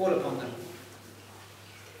 It'll fall upon them.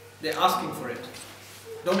 They're asking for it.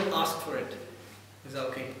 Don't ask for it. Is that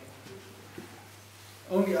okay?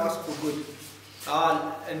 Only ask for good.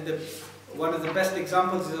 And one of the best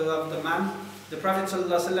examples is of the man. The Prophet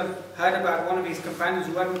ﷺ heard about one of his companions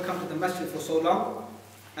who hadn't come to the masjid for so long,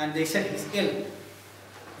 and they said he's ill.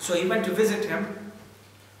 So he went to visit him,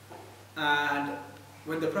 and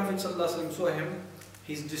when the Prophet ﷺ saw him,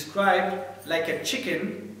 he's described like a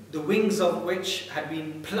chicken, the wings of which had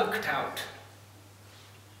been plucked out.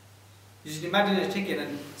 You should imagine a chicken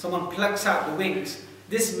and someone plucks out the wings.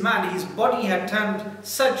 This man, his body had turned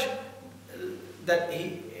such that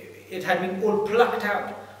it had been all plucked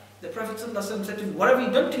out. The Prophet ﷺ said to him, what have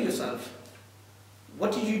you done to yourself?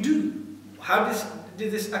 What did you do? How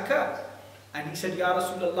did this occur? And he said, Ya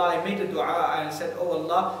Rasulullah, I made a dua and I said, oh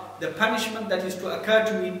Allah, the punishment that is to occur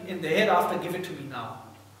to me in the hereafter, give it to me now.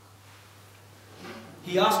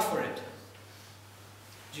 He asked for it.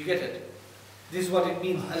 Do you get it? This is what it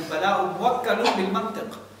means. Al-bala'u muwakkalun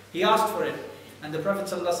bil-mantiq. He asked for it. And the Prophet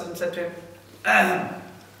ﷺ said to him,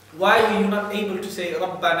 why were you not able to say,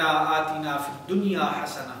 رَبَّنَا آتِنَا فِي الدُّنْيَا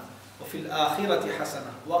حَسَنَةً وَفِي الْآخِرَةِ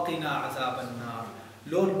حَسَنَةً وَقِنَا عَذَابَ النَّارِ.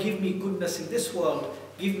 Lord, give me goodness in this world,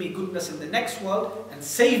 give me goodness in the next world, and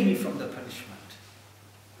save me from the punishment.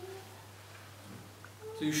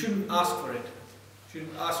 So you shouldn't ask for it. You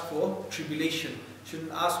shouldn't ask for tribulation. You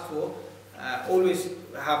shouldn't ask for, always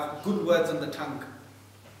have good words on the tongue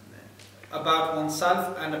about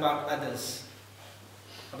oneself and about others.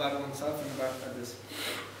 About oneself and about others.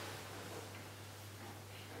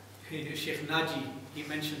 Shaykh Naji, he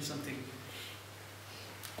mentioned something.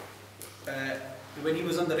 When he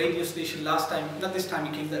was on the radio station last time, not this time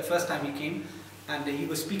he came, the first time he came, and he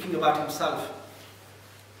was speaking about himself.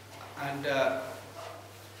 And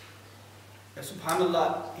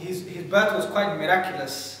subhanallah, his birth was quite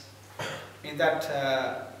miraculous in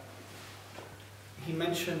that he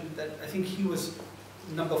mentioned that I think he was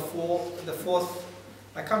number 4, the 4th,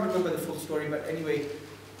 I can't remember the full story, but anyway,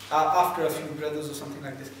 after a few brothers or something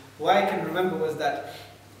like this. What I can remember was that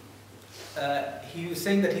he was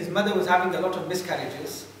saying that his mother was having a lot of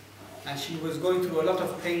miscarriages and she was going through a lot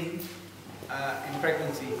of pain in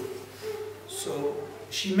pregnancy. So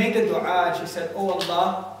she made a dua and she said, "Oh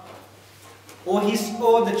Allah," or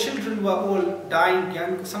the children were all dying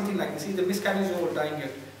young, something like this. See, the miscarriages were all dying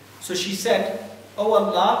young. So she said, "Oh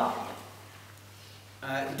Allah,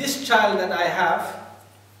 this child that I have,"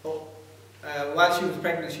 while she was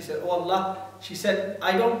pregnant, she said, "Oh Allah," she said,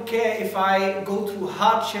 "I don't care if I go through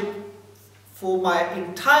hardship for my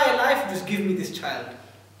entire life, just give me this child.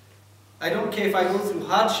 I don't care if I go through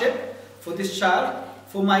hardship for this child,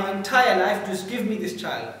 for my entire life, just give me this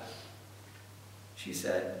child." She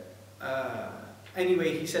said,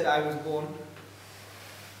 anyway, he said, I was born,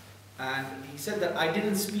 and he said that I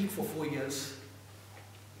didn't speak for 4 years,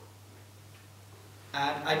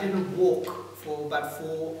 and I didn't walk for about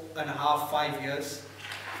 4.5, 5 years.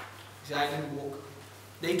 He said, I didn't walk.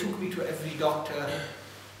 They took me to every doctor,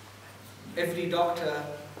 every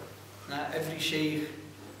sheikh,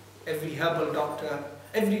 every herbal doctor,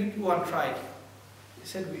 everyone tried. He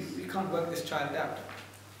said, we can't work this child out.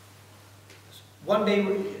 One day,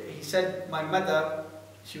 he said, my mother,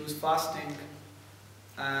 she was fasting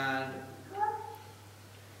and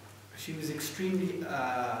she was extremely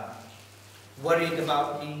worried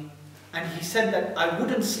about me. And he said that I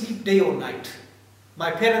wouldn't sleep day or night.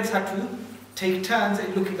 My parents had to take turns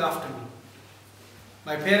in looking after me.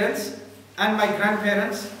 My parents and my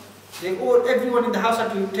grandparents, everyone in the house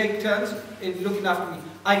had to take turns in looking after me.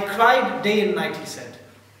 I cried day and night, he said.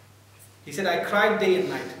 He said, I cried day and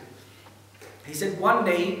night. He said, one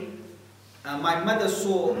day, my mother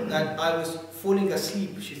saw that I was falling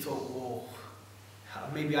asleep. She thought, oh,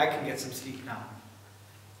 maybe I can get some sleep now.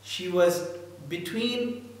 She was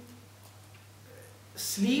between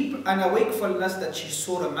sleep and a wakefulness that she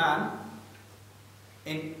saw a man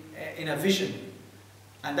in a vision.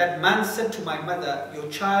 And that man said to my mother, your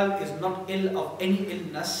child is not ill of any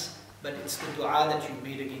illness, but it's the dua that you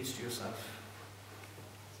made against yourself.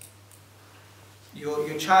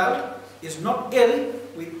 Your child is not ill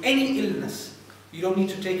with any illness. You don't need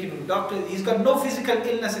to take him to the doctor. He's got no physical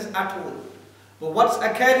illnesses at all. But what's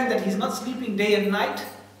occurring that he's not sleeping day and night,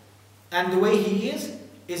 and the way he is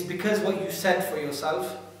because what you said for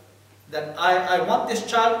yourself, that I want this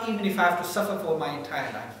child even if I have to suffer for my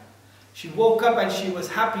entire life. She woke up and she was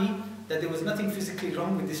happy that there was nothing physically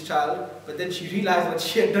wrong with this child, but then she realized what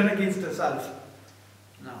she had done against herself.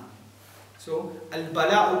 No. So,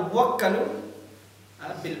 al-bala'u muwakkalu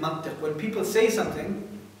bil-mantiq. When people say something,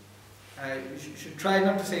 you should try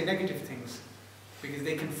not to say negative things, because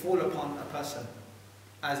they can fall upon a person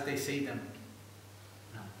as they say them.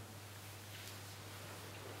 No.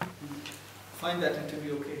 Find that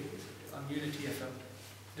interview okay on Unity FM.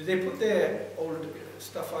 Do they put their old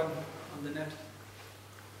stuff on the net?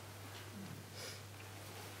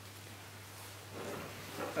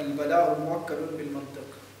 Al-bala'u muwakkalun bil-mantiq.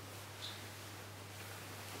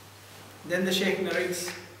 Then the Shaykh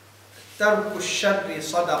narrates, Tarku sharri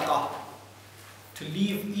sadaqah. To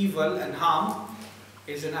leave evil and harm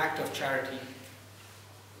is an act of charity.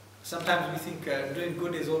 Sometimes we think doing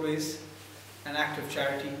good is always an act of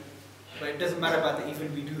charity, but it doesn't matter about the evil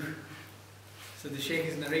we do. So the Shaykh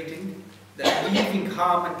is narrating that leaving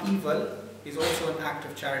harm and evil is also an act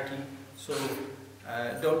of charity. So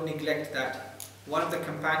don't neglect that. One of the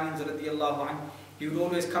companions, radiallahu anhu, he would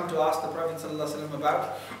always come to ask the Prophet ﷺ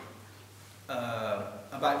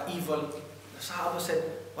about evil. The Sahaba said,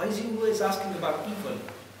 why is he always asking about evil?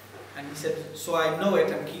 And he said, so I know it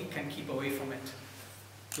and can keep away from it.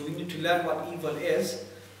 So we need to learn what evil is,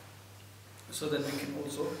 so that we can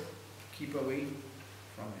also keep away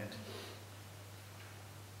from it.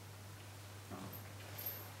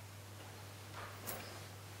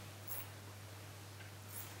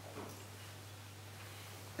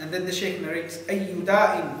 And then the Shaykh narrates, أَيُّ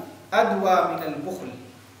دَاءٍ أَدْوَى مِنَ الْبُخْلِ.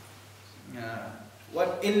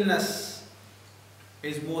 What illness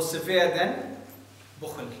is more severe than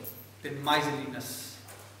bukhl, than miserliness?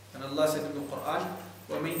 And Allah said in the Quran,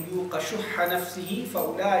 وَمَنْ يُوقَ شُحَّ نَفْسِهِ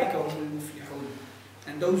فَأُولَٰئِكَ هُمُ الْمُفْلِحُونَ.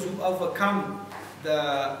 And those who overcome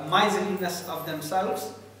the miserliness of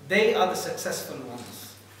themselves, they are the successful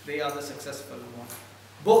ones. They are the successful ones.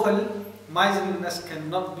 Bukhl, miserliness,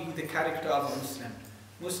 cannot be the character of a Muslim.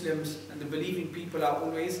 Muslims and the believing people are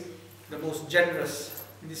always the most generous.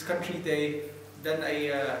 In this country, they done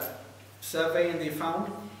a survey and they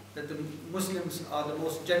found that the Muslims are the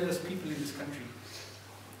most generous people in this country.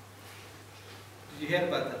 Did you hear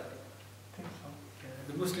about that? I think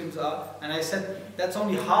so. The Muslims are, and I said that's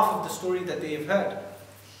only half of the story that they have heard.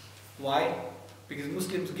 Why? Because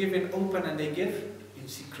Muslims give in open and they give in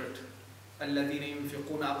secret. الَّذِينَ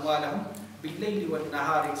يُنْفِقُونَ أَمْوَالَهُمْ بِاللَّيْلِ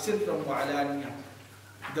وَالنَّهَارِ سِرًّا وَعَلَانِيَةً.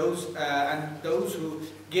 Those who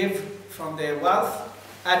give from their wealth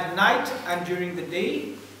at night and during the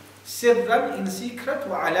day, sirran, in secret,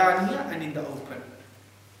 وَعَلَانِيَةً, and in the open.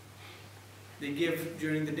 They give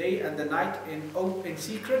during the day and the night in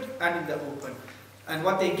secret and in the open. And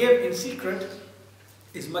what they give in secret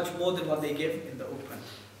is much more than what they give in the open.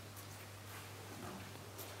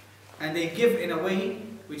 And they give in a way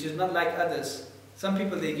which is not like others. Some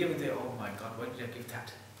people, they give and they, oh my God, why did I give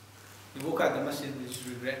that? You walk out the masjid and you just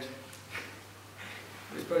regret.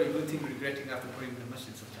 It's probably a good thing regretting after praying in the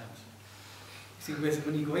masjid sometimes. You see, where's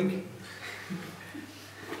the money going?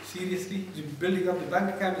 Seriously? You're building up the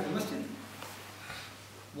bank account of the masjid?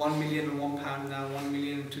 1 million and £1 now, 1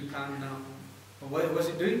 million and £2 now. Well, what's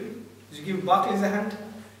it doing? Did you give Barclays a hand?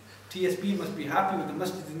 TSB must be happy with the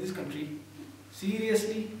masjid in this country.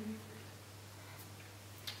 Seriously?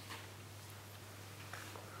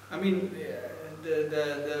 I mean,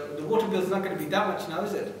 the water bill is not going to be that much now,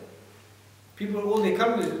 is it? People, all they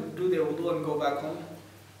come is do their wudu and go back home.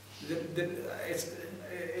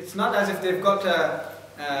 It's not as if they've got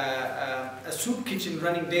a soup kitchen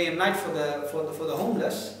running day and night for the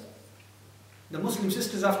homeless. The Muslim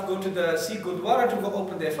sisters have to go to the Sikh Gurdwara to go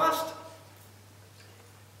open their fast.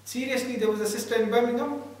 Seriously, there was a sister in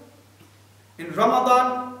Birmingham. In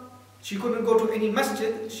Ramadan, she couldn't go to any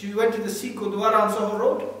masjid. She went to the Sikh Gurdwara on Soho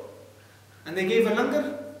Road. And they gave her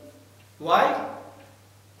langar. Why?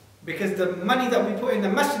 Because the money that we put in the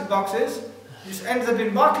masjid boxes just ends up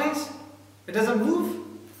in Barclays. It doesn't move.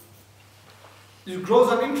 It grows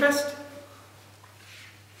on interest.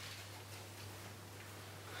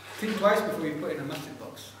 Think twice before you put in a masjid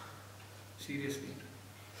box. Seriously.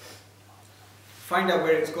 Find out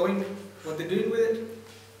where it's going, what they're doing with it.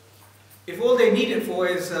 If all they need it for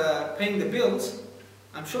is paying the bills,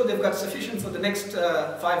 I'm sure they've got sufficient for the next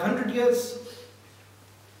 500 years.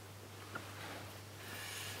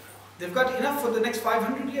 They've got enough for the next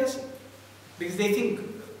 500 years. Because they think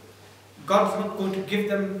God's not going to give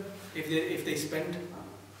them if they spend.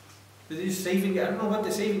 They're just saving it. I don't know what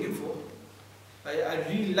they're saving it for. I'd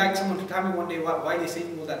really like someone to tell me one day why they're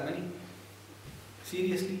saving all that money.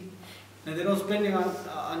 Seriously. And they're not spending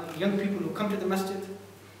on young people who come to the masjid.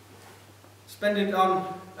 Spend it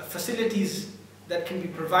on facilities that can be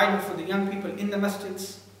provided for the young people in the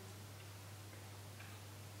masjids.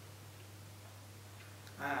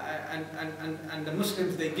 And the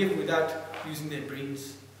Muslims, they give without using their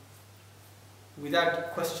brains,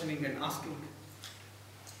 without questioning and asking.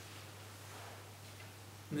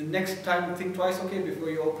 And the next time, think twice, okay, before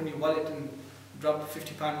you open your wallet and drop a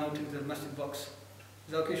 £50 note into the masjid box.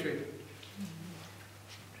 Is that okay, Shaykh?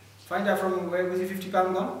 Find out from where was your £50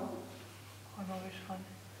 gone? I know it's gone.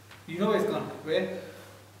 You know it's gone. Where?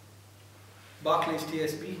 Barclays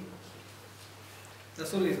TSB.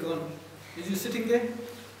 That's all it's gone. Is you sitting there?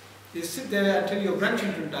 You sit there until your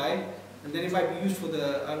grandchildren die, and then it might be used for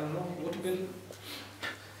the, I don't know, water bill.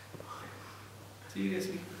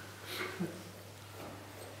 Seriously.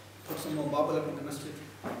 Put some more bubble up in the masjid.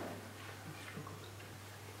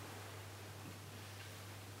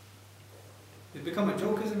 It's become a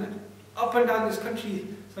joke, isn't it? Up and down this country,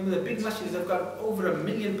 some of the big masjids have got over £1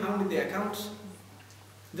 million in their accounts.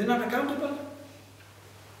 They're not accountable.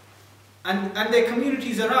 And their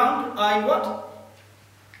communities around are in what?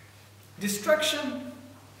 Destruction.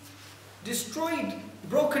 Destroyed.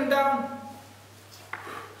 Broken down.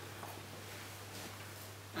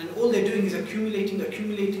 And all they're doing is accumulating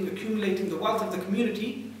the wealth of the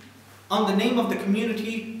community on the name of the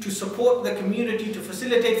community, to support the community, to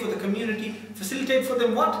facilitate for the community. Facilitate for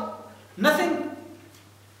them what? Nothing.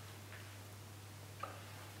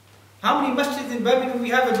 How many masjids in Birmingham we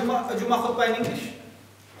have a Jummah khutbah in English?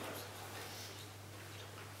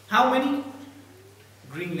 How many?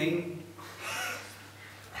 Green Lane.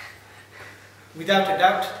 Without a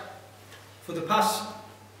doubt, for the past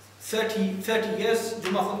 30 years,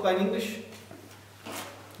 Jummah khutbah in English.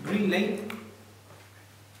 Green Lane.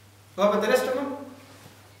 What about the rest of them?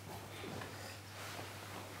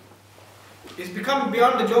 It's become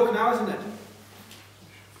beyond the joke now, isn't it?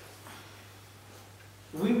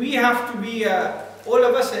 We have to be, all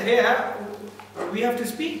of us here, we have to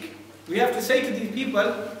speak. We have to say to these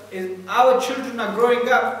people, our children are growing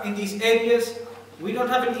up in these areas. We don't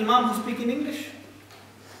have an imam who speaks in English.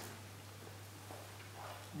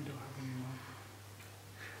 We don't have any more.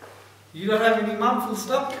 You don't have an imam, full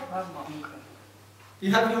stop? I have my uncle.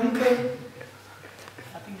 You have your uncle?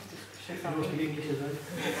 I think it's this Shaykh You don't speak English as well.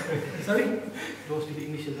 Sorry? You don't speak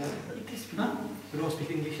English as well. It is Huh? You don't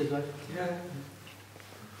speak English as well. Yeah.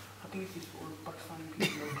 I think it's these old Pakistani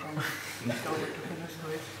people who come over to finish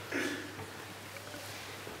with.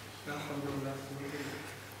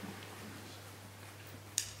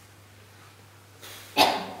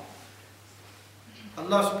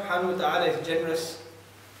 Allah subhanahu wa ta'ala is generous.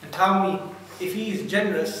 And tell me, if He is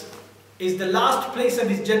generous, is the last place of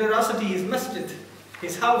His generosity His masjid,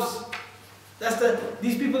 His house?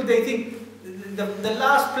 These people, they think the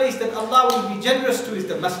last place that Allah will be generous to is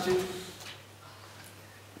the masjid.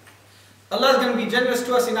 Allah is going to be generous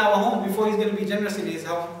to us in our home before He's going to be generous in His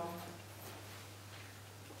house.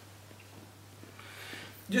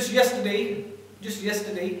 Just yesterday,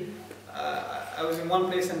 I was in one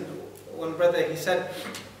place and one brother, he said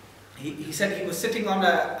he was sitting on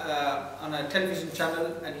a television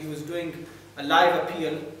channel and he was doing a live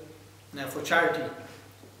appeal for charity.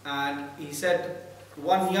 And he said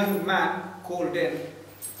one young man called in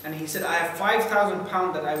and he said, I have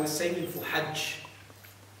 £5,000 that I was saving for Hajj.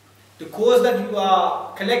 The cause that you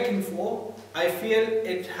are collecting for, I feel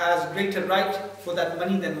it has greater right for that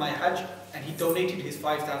money than my Hajj. And he donated his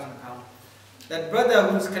 £5,000. That brother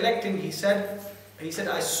who was collecting, he said,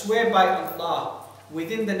 I swear by Allah,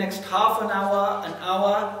 within the next half an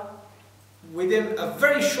hour, within a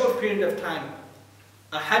very short period of time,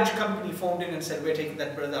 a Hajj company phoned in and said, we're taking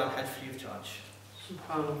that brother on Hajj free of charge.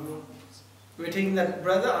 Subhanallah. We're taking that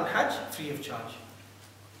brother on Hajj free of charge.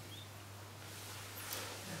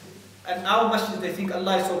 And our masjid, they think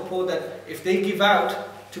Allah is so poor that if they give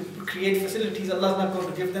out to create facilities, Allah is not going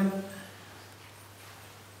to give them.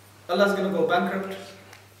 Allah is going to go bankrupt.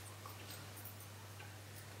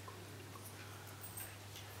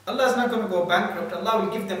 Allah is not going to go bankrupt. Allah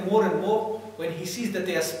will give them more and more when He sees that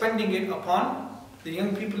they are spending it upon the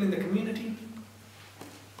young people in the community.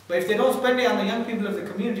 But if they don't spend it on the young people of the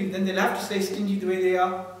community, then they'll have to stay stingy the way they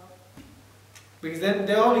are. Because then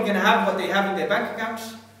they're only going to have what they have in their bank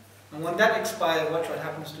accounts. And when that expires, watch what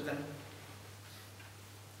happens to them.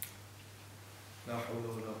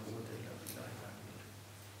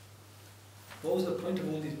 What was the point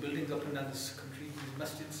of all these buildings up and down this country, these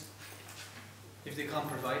masjids, if they can't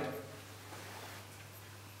provide?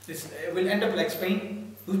 It will end up like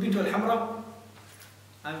Spain. Who's been to Al-Hamra?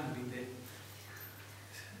 I haven't been there.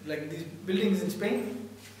 Like these buildings in Spain,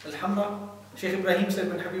 Al-Hamra. Shaykh Ibrahim said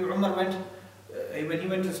when Habib Umar went, when he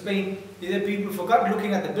went to Spain, the people forgot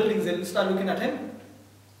looking at the buildings, they'll start looking at him.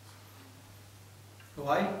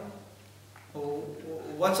 Why?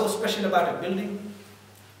 What's so special about a building?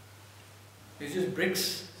 It's just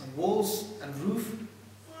bricks and walls and roof.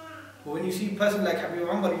 But when you see a person like Habib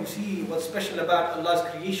Umar, you see what's special about Allah's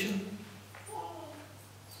creation.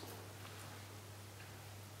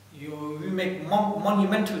 We make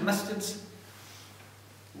monumental masjids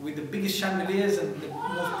with the biggest chandeliers and the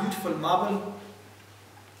most beautiful marble.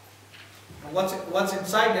 And what's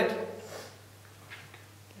inside it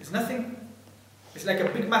is nothing. It's like a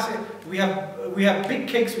big massive. We have big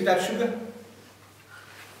cakes without sugar.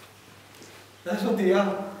 That's what they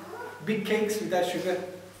are. Big cakes without sugar.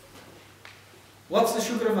 What's the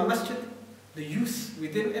sugar of a masjid? The youth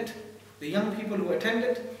within it, the young people who attend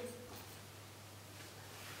it.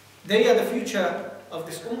 They are the future of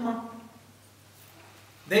this ummah.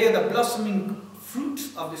 They are the blossoming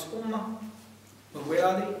fruits of this ummah. But where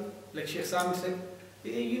are they? Like Shaykh Sami said,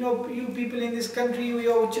 you know, you people in this country,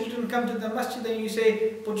 your children come to the masjid and you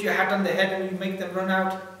say, put your hat on the head and you make them run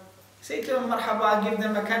out. Say to them, marhaba, give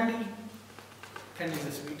them a candy. Candies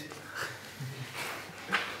are sweet.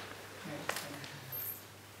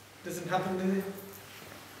 Doesn't happen, does it?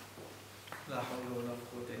 La hawla wa la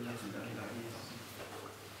quwwata illa billah.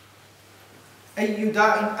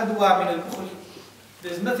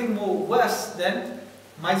 There's nothing more worse than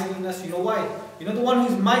miserliness. You know why? You know the one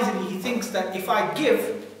who's miserly, he thinks that if I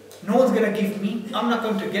give, no one's going to give me. I'm not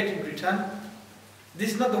going to get in return.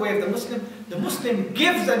 This is not the way of the Muslim. The Muslim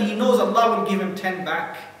gives and he knows Allah will give him 10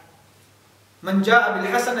 back. Man ja'a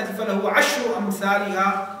bil hasanati falahu ashru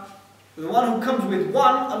amthaliha. The one who comes with 1,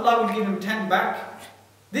 Allah will give him 10 back.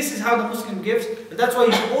 This is how the Muslim gives. And that's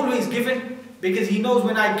why he's always giving, because he knows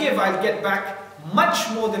when I give, I'll get back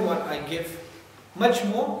much more than what I give. Much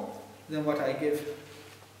more than what I give.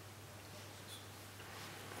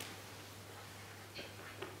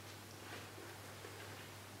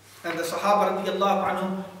 And the Sahaba radiallahu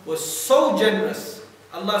anhum was so generous.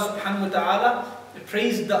 Allah subhanahu wa ta'ala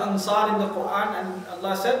praised the Ansar in the Quran, and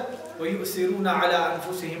Allah said, وَيُؤْثِرُونَ عَلَىٰ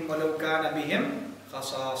أَنفُسِهِمْ وَلَوْ كَانَ بِهِمْ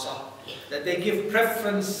خَصَاصَةٌ. That they give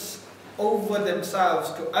preference over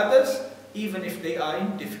themselves to others, even if they are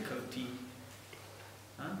in difficulty.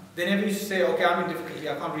 They never used to say, okay, I'm in difficulty,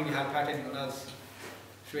 I can't really help out anyone else.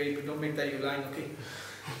 Shuaib, don't make that your line, okay?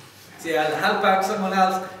 Say, I'll help out someone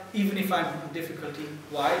else, even if I'm in difficulty.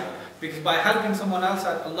 Why? Because by helping someone else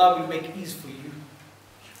out, Allah will make ease for you.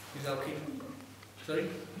 Is that okay? Sorry?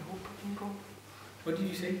 No problem, bro. What did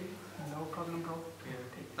you say? No problem, bro.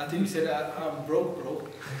 I think you said, I'm broke, bro.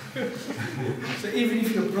 So even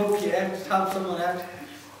if you're broke, yeah, just help someone out.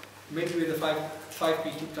 Maybe with the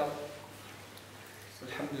 5p tip top.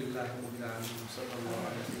 Alhamdulillah.